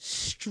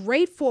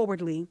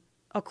straightforwardly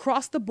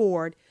across the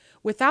board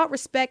without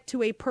respect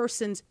to a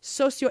person's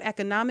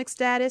socioeconomic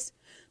status,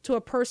 to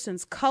a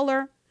person's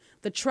color,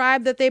 the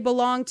tribe that they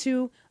belong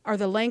to, or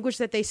the language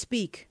that they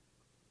speak.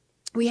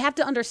 We have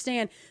to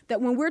understand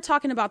that when we're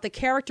talking about the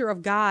character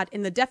of God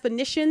and the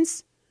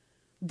definitions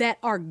that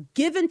are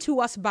given to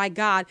us by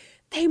God,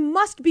 they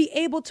must be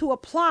able to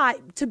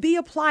be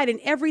applied in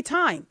every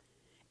time,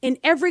 in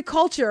every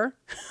culture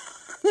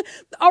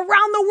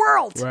around the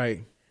world.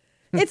 Right.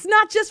 It's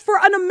not just for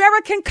an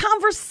American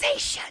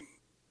conversation.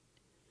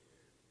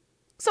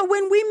 So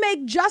when we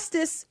make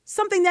justice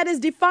something that is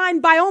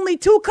defined by only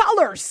two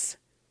colors,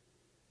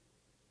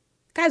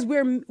 guys,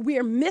 we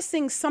are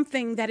missing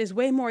something that is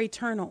way more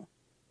eternal.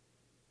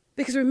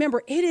 Because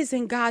remember, it is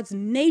in God's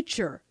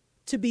nature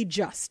to be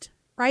just,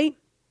 right?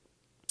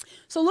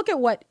 So look at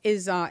what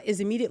is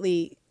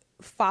immediately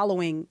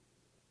following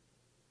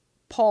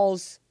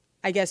Paul's,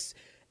 I guess,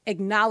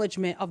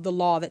 acknowledgement of the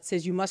law that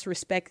says you must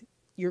respect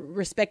your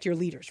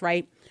leaders,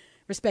 right?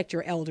 Respect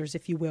your elders,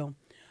 if you will.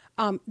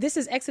 This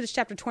is Exodus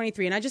chapter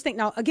 23. And I just think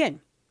now,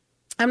 again,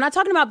 I'm not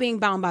talking about being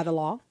bound by the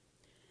law,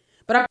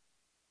 but I'm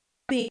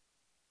being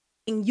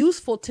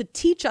useful to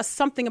teach us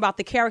something about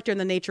the character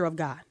and the nature of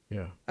God.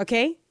 Yeah.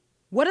 Okay.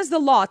 What does the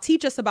law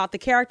teach us about the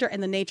character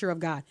and the nature of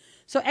God?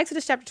 So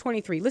Exodus chapter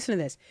 23, listen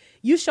to this.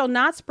 You shall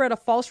not spread a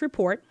false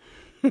report.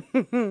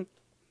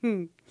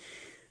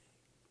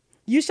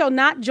 You shall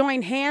not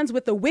join hands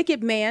with a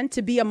wicked man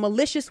to be a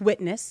malicious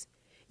witness.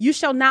 You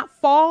shall not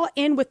fall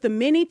in with the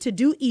many to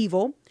do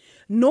evil,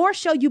 nor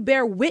shall you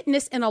bear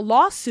witness in a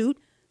lawsuit,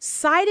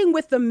 siding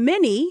with the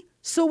many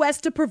so as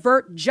to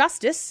pervert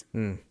justice.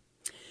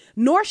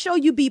 Nor shall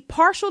you be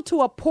partial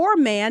to a poor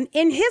man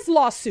in his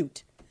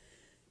lawsuit.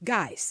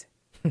 Guys,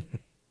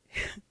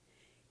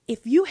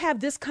 if you have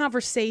this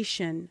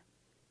conversation,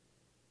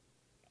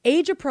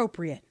 age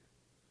appropriate,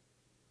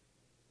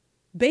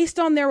 based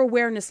on their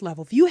awareness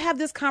level, if you have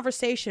this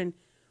conversation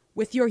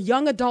with your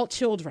young adult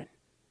children,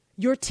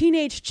 your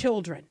teenage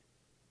children,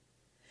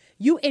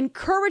 you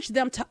encourage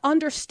them to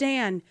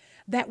understand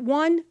that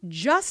one,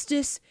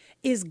 justice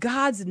is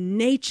God's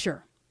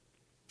nature.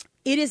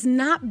 It is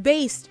not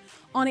based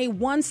on a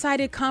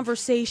one-sided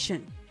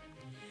conversation.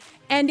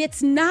 And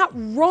it's not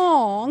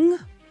wrong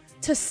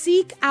to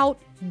seek out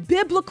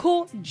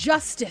biblical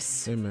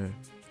justice. Amen.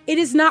 It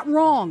is not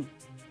wrong.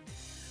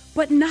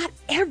 But not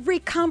every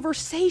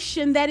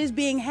conversation that is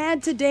being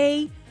had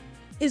today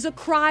is a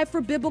cry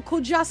for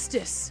biblical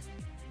justice.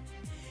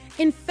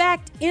 In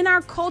fact, in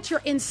our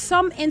culture, in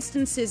some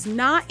instances,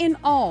 not in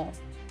all,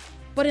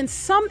 but in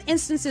some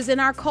instances in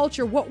our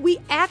culture, what we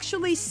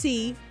actually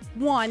see,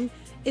 one,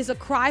 is a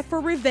cry for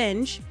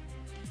revenge,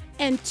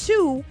 and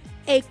two,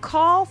 a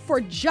call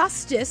for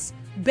justice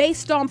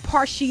based on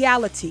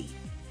partiality.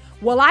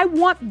 Well, I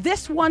want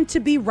this one to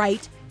be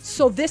right,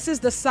 so this is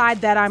the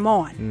side that I'm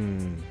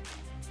on.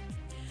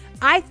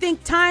 I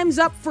think time's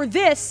up for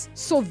this,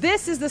 so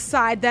this is the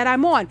side that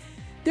I'm on.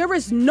 There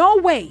is no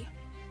way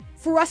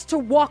for us to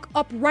walk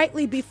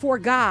uprightly before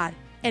God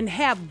and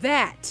have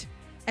that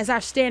as our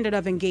standard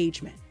of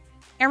engagement.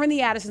 Aaron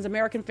the Addisons,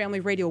 American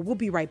Family Radio. We'll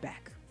be right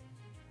back.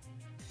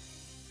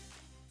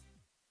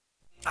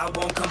 I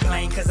won't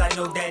complain cause I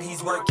know that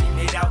he's working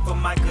it out for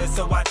my good,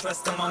 so I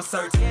trust him, I'm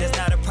certain. There's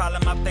not a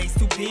problem I face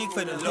too big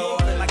for the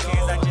Lord. My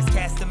cares I just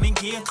cast them and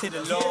give to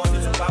the Lord.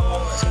 So I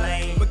won't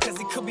complain because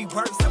it could be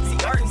worse.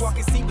 See, I can walk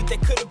and see but they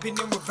could have been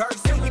in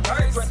reverse. He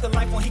bird breath of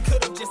life when he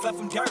could have just left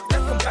from dirt.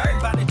 Left from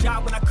dirt by the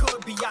job when I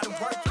could be out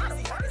of work.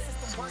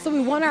 So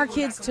we want our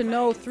kids to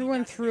know through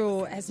and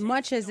through, as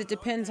much as it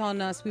depends on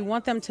us, we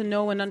want them to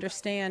know and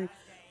understand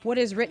what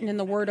is written in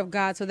the Word of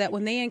God, so that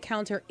when they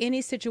encounter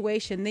any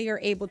situation, they are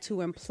able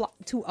to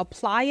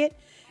apply it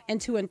and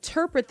to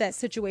interpret that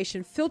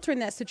situation, filtering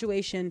that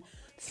situation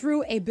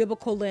through a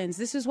biblical lens.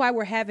 This is why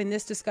we're having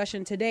this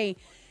discussion today.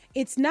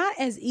 It's not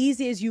as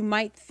easy as you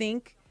might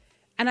think.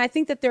 And I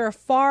think that there are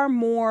far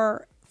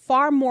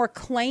more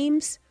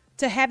claims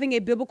to having a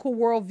biblical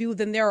worldview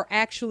than there are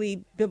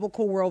actually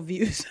biblical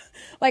worldviews.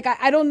 Like,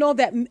 I don't know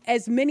that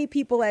as many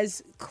people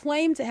as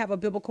claim to have a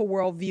biblical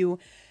worldview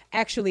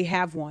actually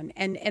have one.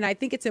 And I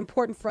think it's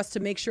important for us to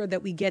make sure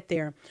that we get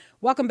there.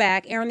 Welcome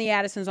back. Aaron the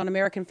Addisons on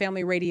American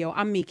Family Radio.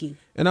 I'm Miki.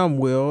 And I'm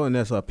Will, and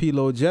that's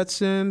Pilo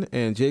Jetson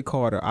and Jay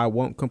Carter. I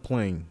won't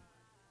complain.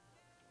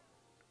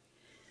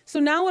 So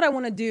now what I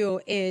want to do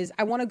is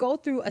I want to go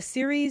through a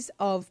series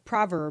of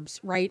proverbs,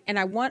 right? And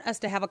I want us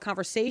to have a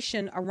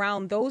conversation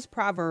around those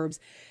proverbs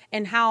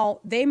and how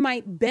they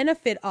might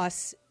benefit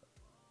us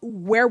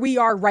where we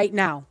are right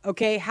now.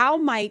 Okay. How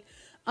might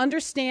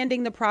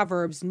understanding the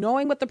proverbs,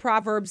 knowing what the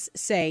proverbs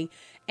say,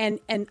 and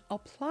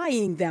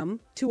applying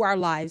them to our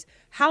lives,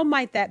 how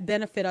might that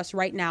benefit us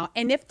right now?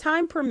 And if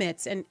time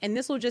permits, and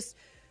this will just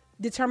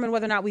determine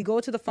whether or not we go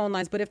to the phone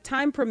lines, but if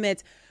time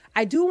permits,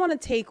 I do want to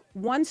take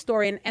one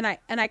story and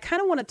I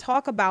kind of want to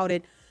talk about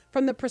it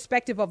from the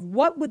perspective of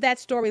what would that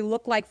story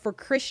look like for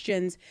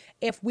Christians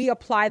if we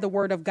apply the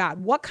Word of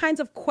God? What kinds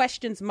of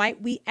questions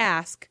might we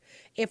ask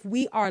if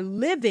we are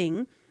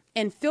living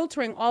and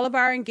filtering all of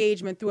our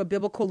engagement through a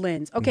biblical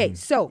lens? Okay,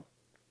 so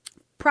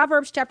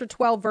Proverbs chapter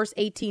 12, verse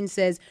 18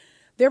 says,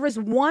 there is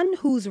one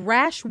whose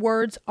rash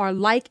words are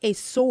like a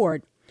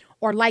sword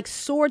or like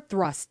sword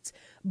thrusts,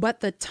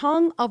 but the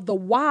tongue of the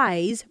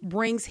wise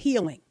brings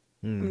healing.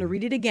 I'm going to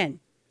read it again.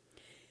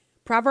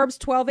 Proverbs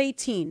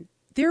 12:18.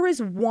 There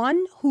is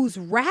one whose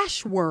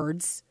rash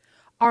words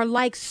are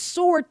like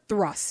sword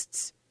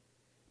thrusts,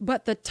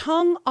 but the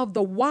tongue of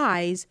the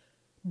wise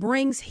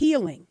brings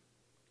healing.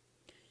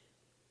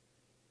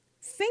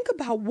 Think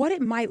about what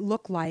it might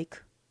look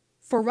like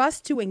for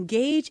us to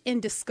engage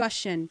in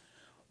discussion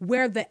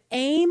where the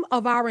aim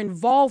of our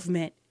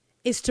involvement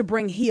is to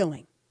bring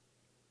healing.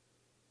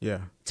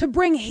 Yeah. To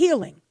bring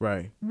healing.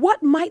 Right.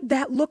 What might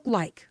that look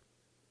like?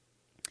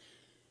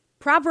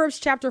 Proverbs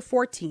chapter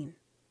 14,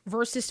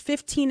 verses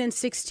 15 and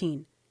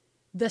 16.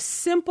 The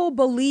simple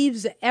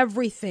believes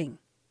everything,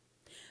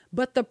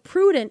 but the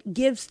prudent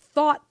gives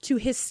thought to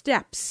his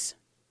steps.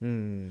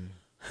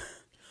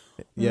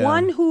 Yeah.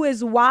 One who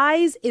is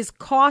wise is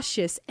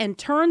cautious and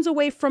turns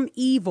away from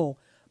evil,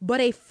 but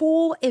a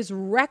fool is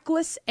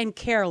reckless and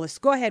careless.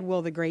 Go ahead,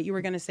 Will the Great. You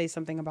were going to say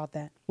something about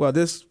that. Well,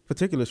 this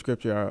particular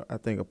scripture, I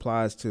think,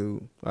 applies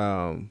to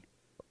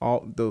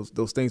all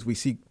those things we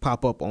see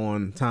pop up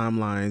on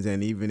timelines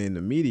and even in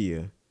the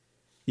media,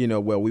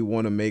 where we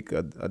want to make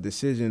a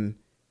decision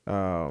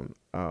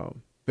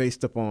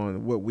based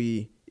upon what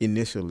we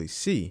initially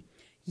see.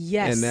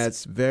 Yes. And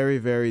that's very,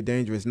 very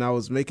dangerous. And I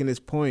was making this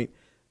point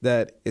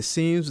that it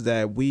seems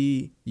that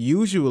we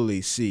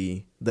usually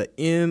see the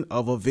end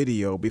of a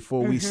video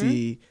before we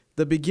see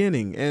the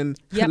beginning. And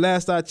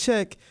last I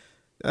checked,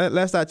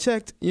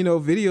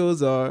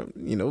 videos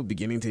are,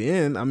 beginning to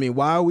end. I mean,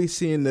 why are we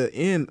seeing the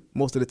end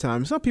most of the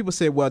time? Some people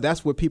say, well,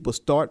 that's where people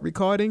start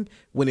recording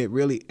when it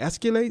really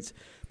escalates.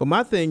 But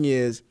my thing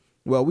is,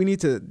 well, we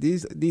need to,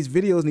 these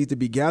videos need to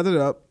be gathered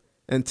up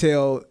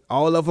until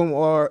all of them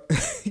are,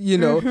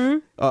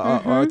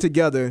 are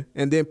together,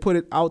 and then put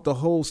it out the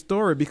whole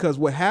story. Because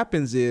what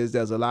happens is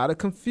there's a lot of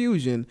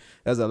confusion.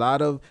 There's a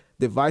lot of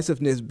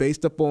divisiveness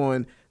based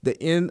upon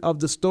the end of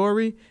the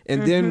story.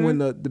 And then when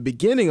the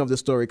beginning of the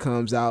story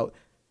comes out,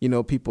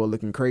 people are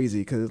looking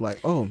crazy because it's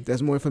like, oh,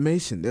 there's more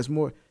information. There's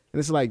more. And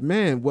it's like,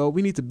 man, well,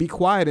 we need to be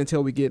quiet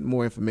until we get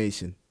more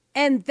information.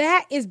 And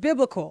that is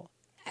biblical.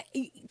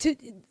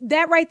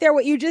 That right there,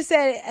 what you just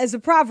said as a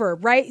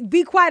proverb, right?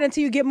 Be quiet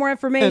until you get more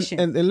information.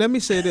 And let me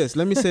say this.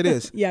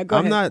 Yeah, go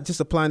ahead. I'm not just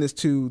applying this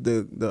to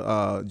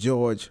the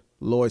George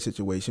Floyd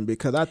situation,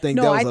 because I think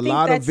there was a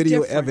lot of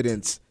video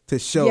evidence to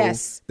show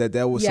that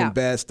there was some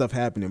bad stuff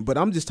happening. But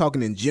I'm just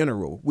talking in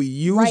general. We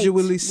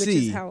usually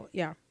see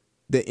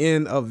the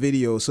end of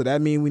videos. So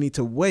that means we need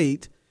to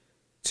wait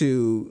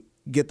to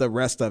get the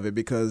rest of it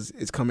because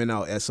it's coming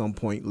out at some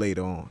point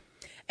later on.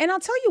 And I'll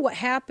tell you what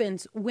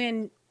happens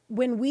when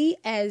we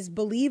as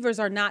believers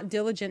are not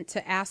diligent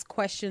to ask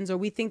questions, or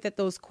we think that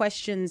those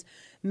questions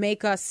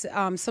make us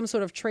some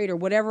sort of traitor,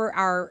 whatever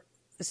our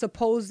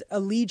supposed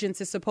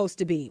allegiance is supposed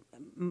to be,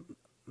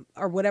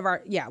 or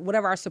whatever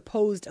our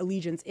supposed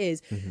allegiance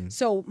is.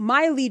 So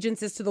my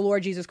allegiance is to the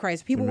Lord Jesus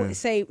Christ. People will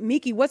say,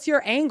 Miki, what's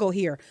your angle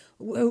here?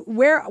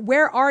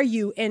 Where are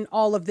you in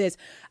all of this?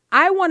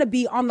 I want to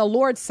be on the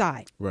Lord's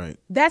side. Right.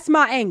 That's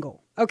my angle.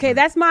 Okay,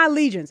 that's my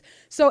allegiance.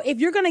 So if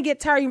you're going to get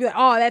tired, you'll be like,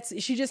 oh,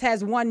 she just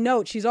has one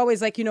note. She's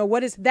always like,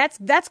 what is that's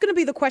going to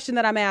be the question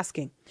that I'm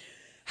asking.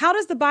 How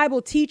does the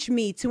Bible teach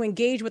me to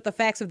engage with the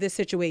facts of this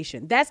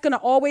situation? That's going to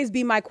always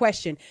be my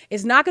question.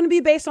 It's not going to be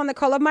based on the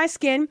color of my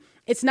skin.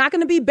 It's not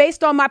going to be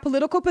based on my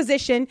political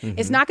position.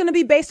 It's not going to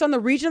be based on the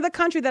region of the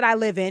country that I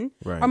live in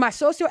or my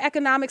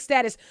socioeconomic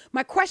status.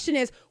 My question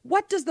is,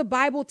 what does the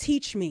Bible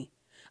teach me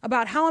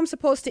about how I'm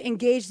supposed to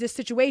engage this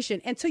situation?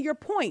 And to your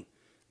point,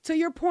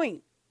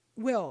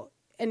 Will,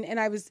 and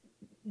I was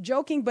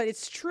joking, but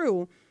it's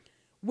true.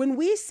 When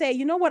we say,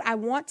 you know what, I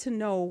want to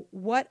know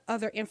what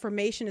other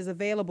information is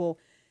available,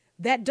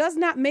 that does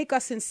not make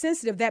us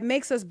insensitive. That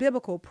makes us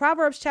biblical.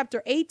 Proverbs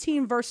chapter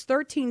 18, verse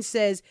 13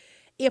 says,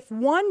 if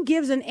one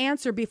gives an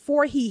answer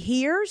before he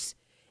hears,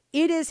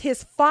 it is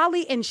his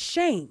folly and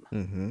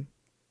shame.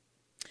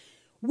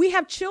 We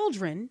have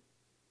children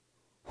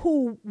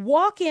who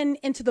walk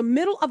into the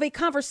middle of a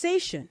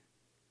conversation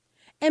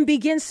and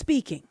begin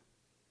speaking.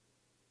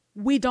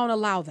 We don't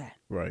allow that.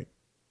 Right.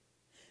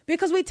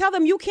 Because we tell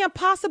them you can't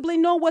possibly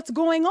know what's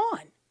going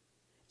on.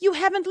 You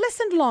haven't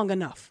listened long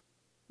enough.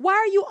 Why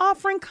are you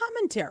offering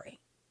commentary?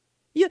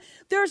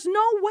 There's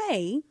no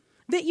way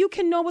that you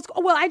can know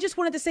well, I just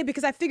wanted to say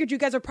because I figured you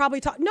guys are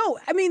probably talking. No,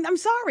 I mean, I'm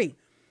sorry.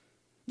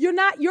 You're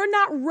not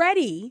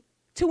ready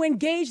to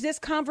engage this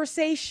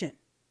conversation.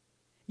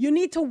 You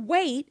need to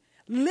wait,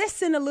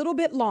 listen a little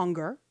bit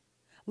longer,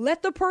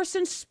 let the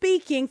person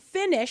speaking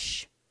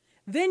finish,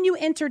 then you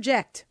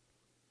interject.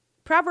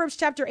 Proverbs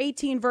chapter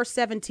 18, verse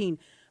 17.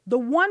 The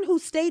one who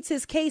states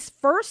his case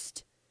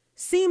first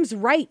seems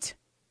right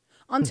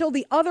until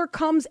the other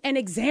comes and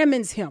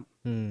examines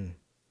him.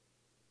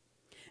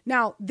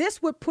 Now,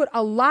 this would put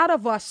a lot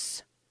of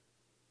us,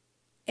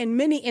 in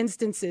many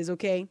instances,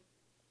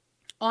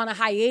 on a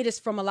hiatus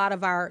from a lot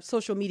of our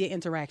social media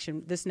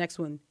interaction. This next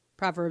one,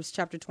 Proverbs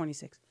chapter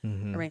 26. All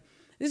right.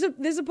 This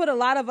will put a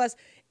lot of us,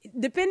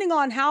 depending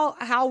on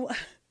how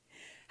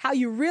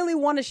you really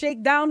want to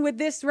shake down with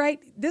this, right?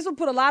 This will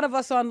put a lot of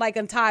us on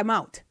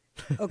timeout,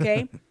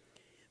 okay?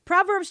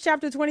 Proverbs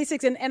chapter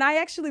 26, and I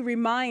actually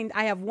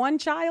I have one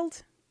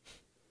child,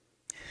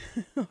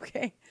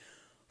 okay,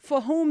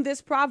 for whom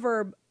this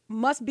proverb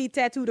must be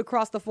tattooed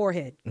across the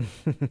forehead,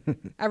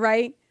 all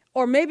right?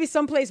 Or maybe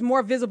someplace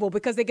more visible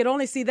because they could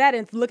only see that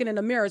in looking in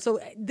the mirror. So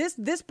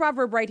this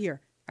proverb right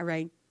here, all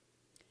right?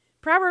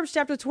 Proverbs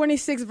chapter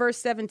 26, verse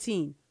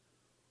 17.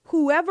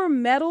 Whoever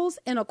meddles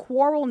in a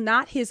quarrel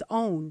not his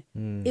own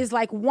is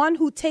like one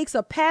who takes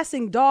a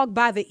passing dog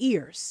by the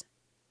ears.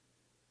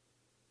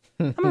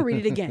 I'm going to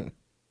read it again.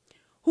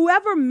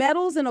 Whoever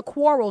meddles in a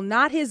quarrel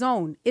not his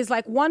own is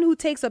like one who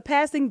takes a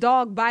passing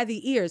dog by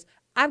the ears.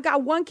 I've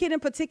got one kid in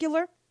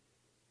particular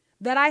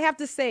that I have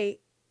to say,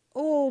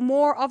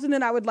 more often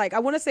than I would like. I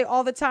want to say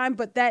all the time,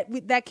 but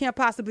that can't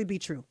possibly be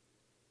true.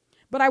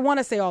 But I want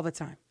to say all the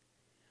time.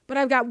 But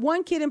I've got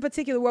one kid in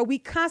particular where we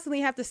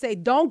constantly have to say,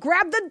 don't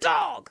grab the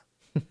dog.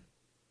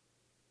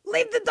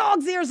 Leave the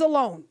dog's ears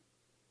alone.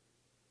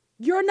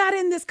 You're not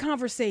in this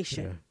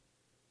conversation. Yeah.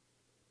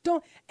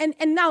 Don't.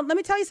 And now let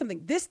me tell you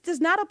something. This does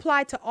not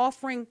apply to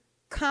offering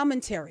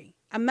commentary.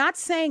 I'm not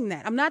saying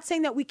that. I'm not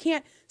saying that we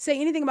can't say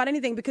anything about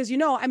anything because,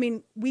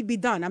 we'd be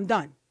done. I'm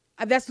done.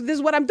 This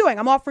is what I'm doing.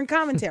 I'm offering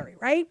commentary,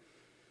 right?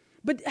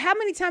 But how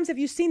many times have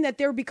you seen that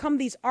there become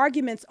these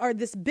arguments or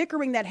this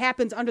bickering that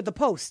happens under the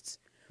posts?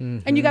 Mm-hmm.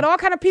 And you got all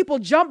kind of people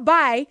jump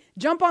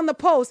on the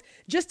post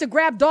just to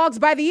grab dogs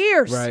by the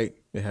ears. Right.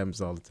 It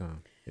happens all the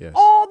time. Yes.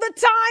 All the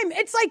time.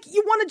 It's like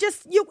you want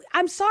to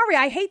I'm sorry.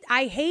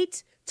 I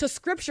hate to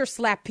scripture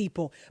slap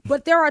people.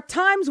 But there are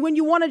times when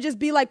you want to just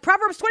be like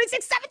Proverbs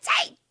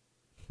 26:17.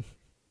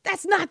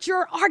 That's not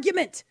your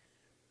argument.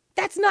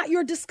 That's not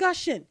your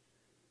discussion.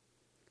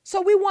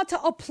 So we want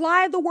to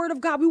apply the word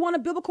of God. We want a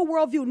biblical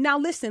worldview. Now,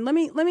 listen, let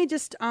me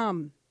just, let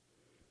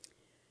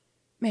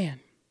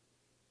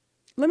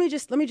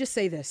me just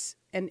say this.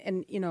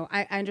 And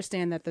I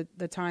understand that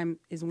the time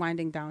is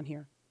winding down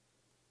here.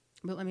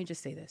 But let me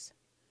just say this.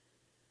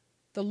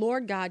 The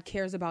Lord God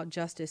cares about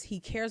justice. He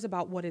cares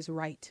about what is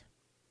right.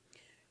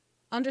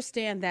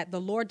 Understand that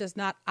the Lord does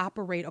not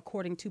operate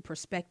according to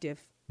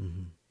perspective.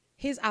 Mm-hmm.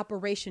 His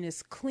operation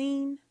is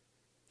clean.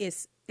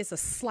 It's a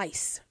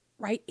slice.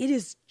 Right? It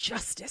is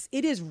justice.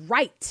 It is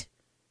right.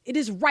 It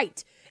is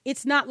right.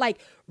 It's not like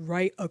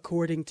right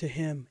according to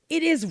him.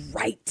 It is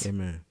right.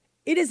 Amen.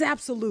 It is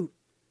absolute.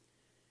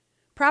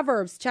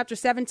 Proverbs chapter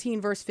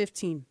 17, verse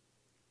 15.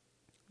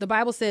 The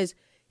Bible says,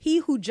 he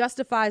who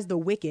justifies the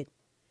wicked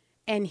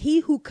and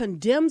he who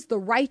condemns the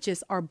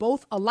righteous are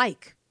both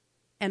alike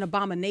an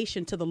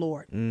abomination to the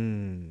Lord.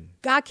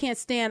 God can't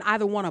stand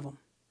either one of them.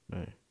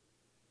 Right.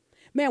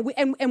 Man,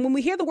 and when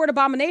we hear the word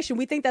abomination,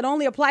 we think that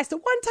only applies to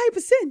one type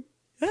of sin.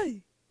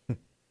 Hey.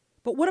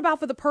 But what about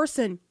for the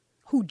person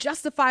who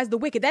justifies the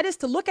wicked? That is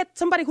to look at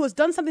somebody who has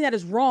done something that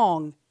is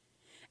wrong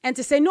and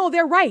to say, no,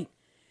 they're right.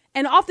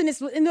 And often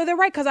no, they're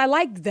right because I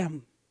like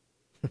them.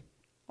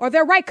 Or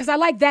they're right because I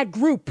like that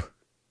group.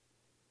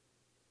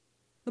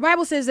 The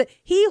Bible says that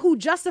he who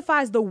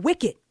justifies the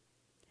wicked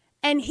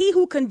and he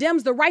who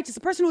condemns the righteous,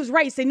 the person who is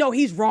right, you say, no,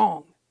 he's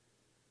wrong.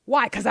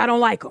 Why? Because I don't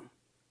like him.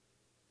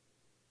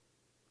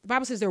 The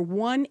Bible says they're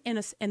one and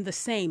the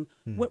same.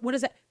 What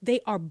is that? They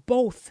are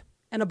both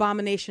an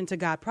abomination to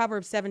God.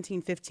 Proverbs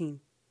 17:15.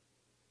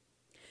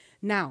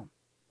 Now,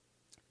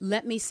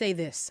 let me say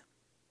this.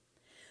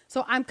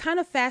 So I'm kind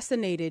of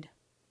fascinated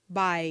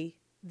by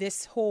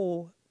this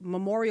whole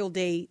Memorial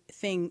Day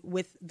thing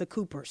with the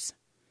Coopers.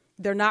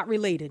 They're not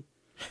related,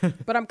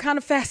 but I'm kind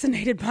of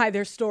fascinated by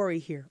their story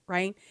here,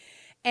 right?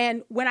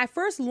 And when I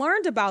first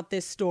learned about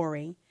this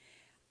story,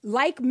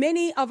 like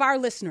many of our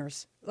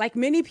listeners, like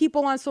many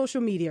people on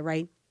social media,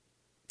 right?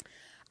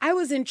 I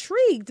was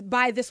intrigued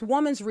by this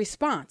woman's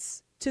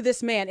response to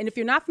this man. And if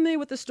you're not familiar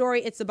with the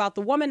story, it's about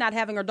the woman not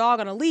having her dog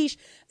on a leash.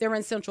 They're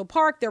in Central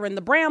Park. They're in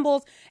the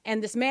brambles.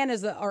 And this man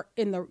is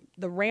in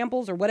the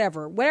rambles or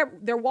whatever.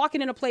 They're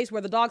walking in a place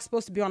where the dog's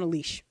supposed to be on a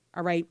leash.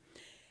 All right.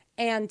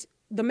 And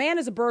the man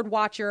is a bird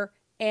watcher.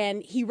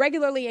 And he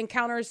regularly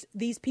encounters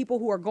these people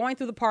who are going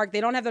through the park.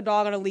 They don't have their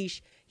dog on a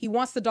leash. He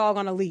wants the dog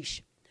on a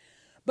leash.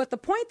 But the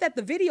point that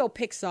the video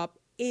picks up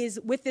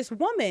is with this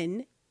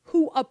woman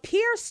who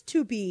appears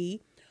to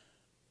be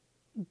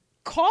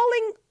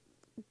calling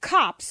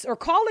cops or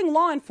calling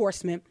law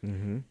enforcement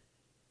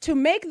to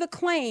make the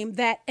claim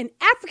that an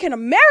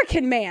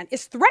African-American man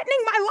is threatening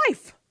my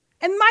life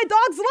and my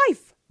dog's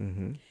life.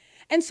 Mm-hmm.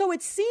 And so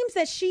it seems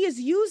that she is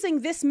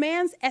using this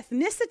man's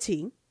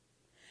ethnicity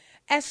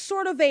as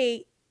sort of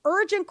a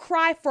urgent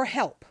cry for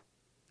help.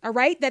 All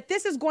right. That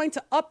this is going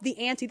to up the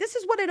ante. This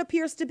is what it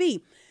appears to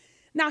be.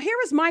 Now, here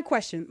is my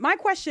question. My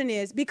question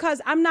is,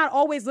 because I'm not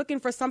always looking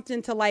for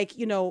something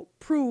to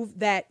prove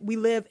that we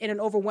live in an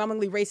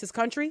overwhelmingly racist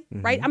country,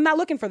 right? I'm not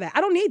looking for that. I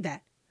don't need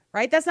that,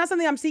 right? That's not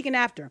something I'm seeking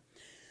after.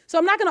 So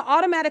I'm not going to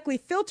automatically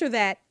filter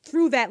that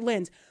through that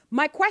lens.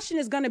 My question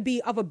is going to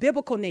be of a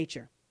biblical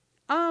nature.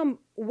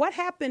 What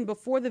happened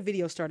before the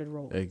video started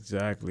rolling?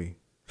 Exactly.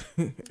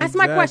 That's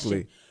my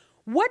question.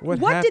 What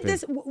did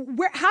this,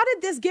 how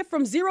did this get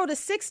from 0 to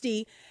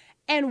 60?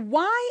 And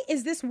why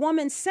is this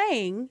woman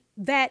saying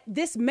that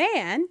this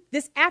man,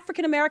 this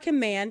African-American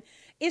man,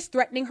 is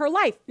threatening her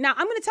life? Now,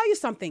 I'm going to tell you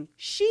something.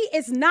 She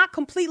is not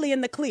completely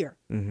in the clear.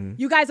 Mm-hmm.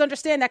 You guys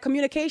understand that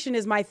communication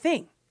is my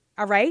thing.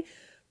 All right?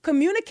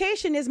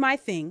 Communication is my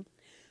thing.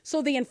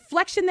 So the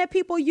inflection that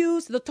people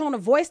use, the tone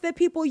of voice that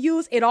people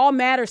use, it all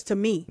matters to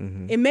me.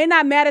 Mm-hmm. It may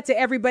not matter to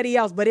everybody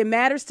else, but it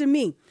matters to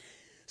me.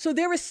 So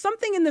there is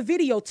something in the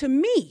video to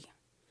me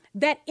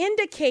that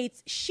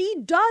indicates she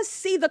does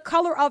see the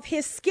color of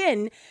his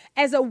skin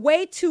as a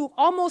way to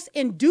almost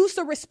induce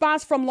a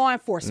response from law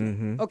enforcement.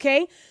 Mm-hmm.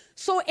 Okay.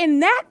 So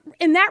in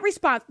that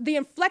response, the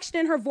inflection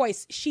in her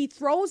voice, she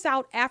throws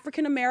out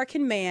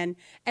African-American man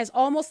as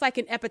almost like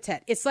an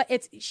epithet.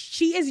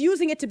 She is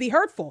using it to be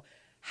hurtful.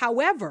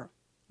 However,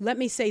 let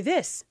me say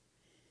this.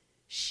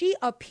 She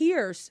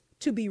appears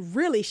to be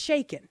really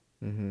shaken,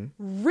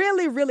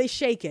 really, really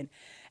shaken.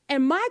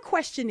 And my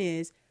question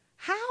is,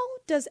 how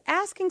does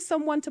asking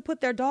someone to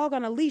put their dog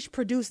on a leash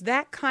produce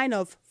that kind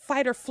of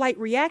fight or flight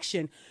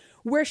reaction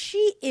where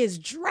she is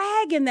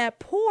dragging that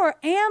poor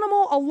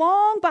animal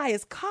along by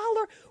his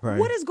collar? Right.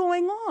 What is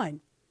going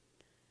on?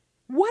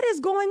 What is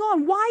going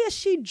on? Why is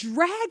she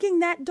dragging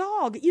that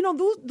dog? You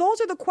know, those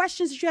are the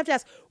questions that you have to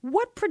ask.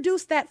 What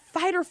produced that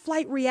fight or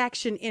flight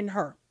reaction in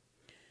her?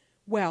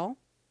 Well,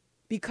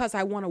 because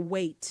I want to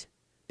wait.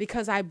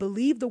 Because I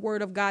believe the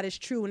word of God is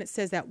true. And it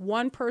says that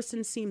one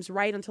person seems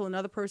right until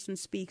another person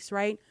speaks,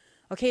 right?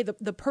 Okay,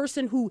 the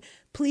person who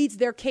pleads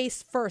their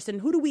case first.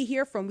 And who do we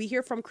hear from? We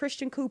hear from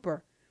Christian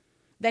Cooper,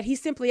 that he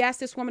simply asked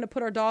this woman to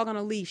put her dog on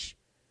a leash.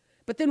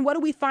 But then what do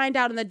we find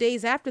out in the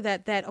days after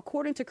that? That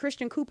according to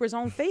Christian Cooper's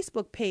own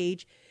Facebook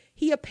page,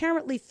 he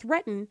apparently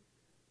threatened,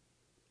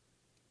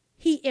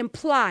 he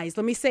implies,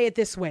 let me say it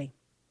this way.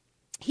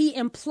 He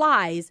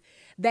implies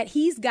that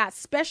he's got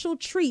special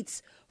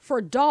treats for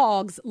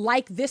dogs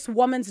like this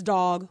woman's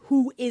dog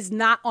who is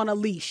not on a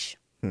leash.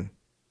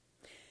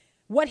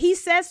 What he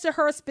says to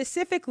her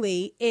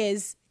specifically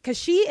is, because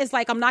she is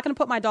like, I'm not going to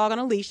put my dog on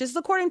a leash. This is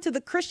according to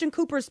the Christian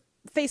Cooper's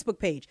Facebook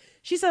page.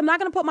 She said, I'm not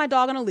going to put my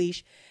dog on a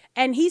leash.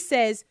 And he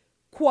says,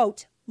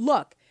 quote,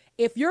 look,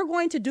 if you're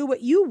going to do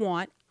what you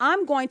want,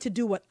 I'm going to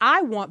do what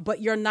I want, but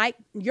you're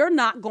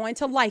not going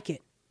to like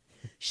it.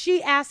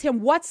 She asked him,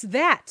 what's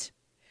that?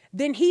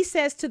 Then he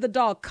says to the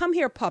dog, come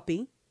here,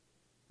 puppy.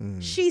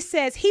 She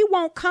says, he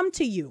won't come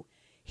to you.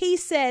 He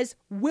says,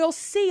 we'll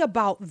see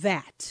about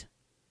that.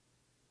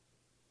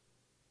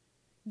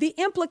 The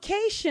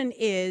implication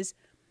is,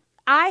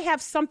 I have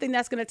something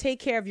that's going to take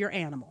care of your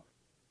animal.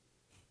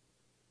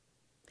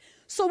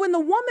 So when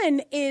the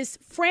woman is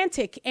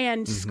frantic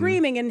and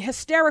screaming and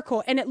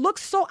hysterical and it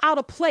looks so out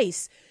of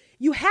place,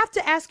 you have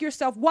to ask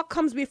yourself, what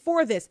comes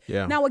before this?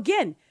 Yeah. Now,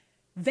 again,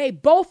 they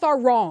both are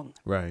wrong.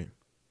 Right.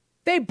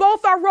 They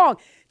both are wrong.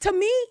 To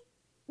me,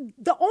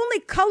 the only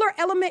color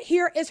element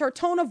here is her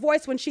tone of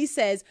voice when she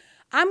says,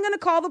 I'm going to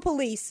call the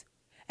police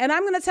and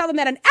I'm going to tell them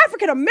that an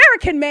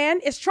African-American man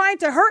is trying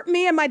to hurt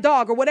me and my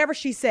dog, or whatever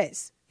she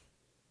says.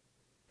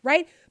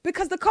 Right?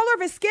 Because the color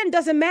of his skin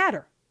doesn't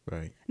matter.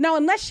 Right. Now,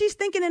 unless she's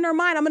thinking in her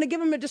mind, I'm going to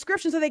give him a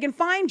description so they can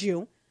find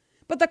you.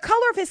 But the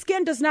color of his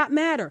skin does not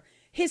matter.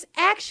 His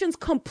actions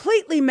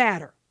completely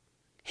matter.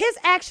 His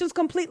actions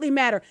completely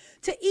matter.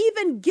 To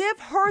even give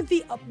her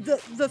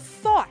the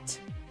thought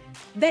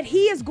that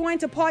he is going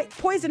to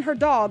poison her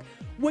dog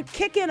would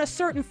kick in a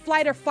certain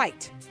flight or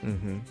fight,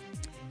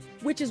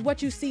 which is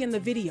what you see in the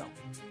video.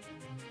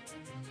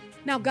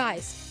 Now,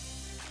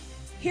 guys,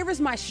 here is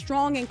my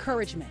strong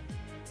encouragement.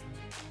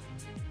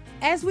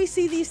 As we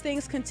see these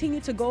things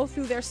continue to go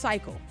through their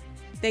cycle,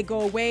 they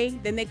go away,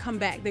 then they come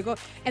back. They go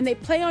and they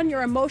play on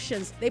your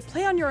emotions. They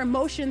play on your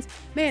emotions,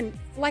 man,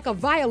 like a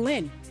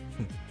violin.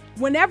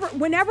 Whenever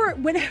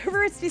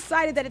it's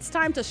decided that it's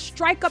time to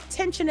strike up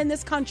tension in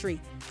this country,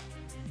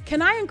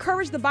 can I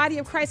encourage the body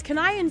of Christ? Can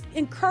I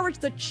encourage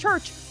the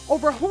church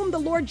over whom the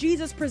Lord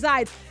Jesus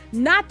presides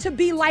not to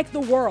be like the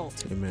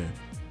world? Amen.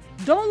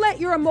 Don't let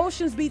your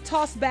emotions be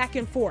tossed back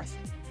and forth.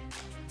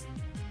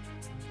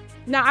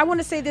 Now, I want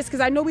to say this because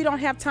I know we don't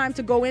have time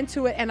to go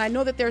into it, and I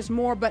know that there's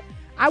more, but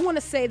I want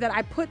to say that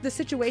I put the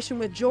situation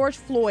with George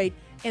Floyd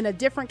in a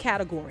different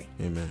category.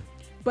 Amen.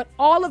 But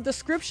all of the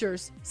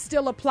scriptures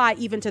still apply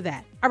even to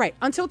that. All right,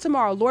 until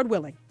tomorrow, Lord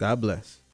willing. God bless.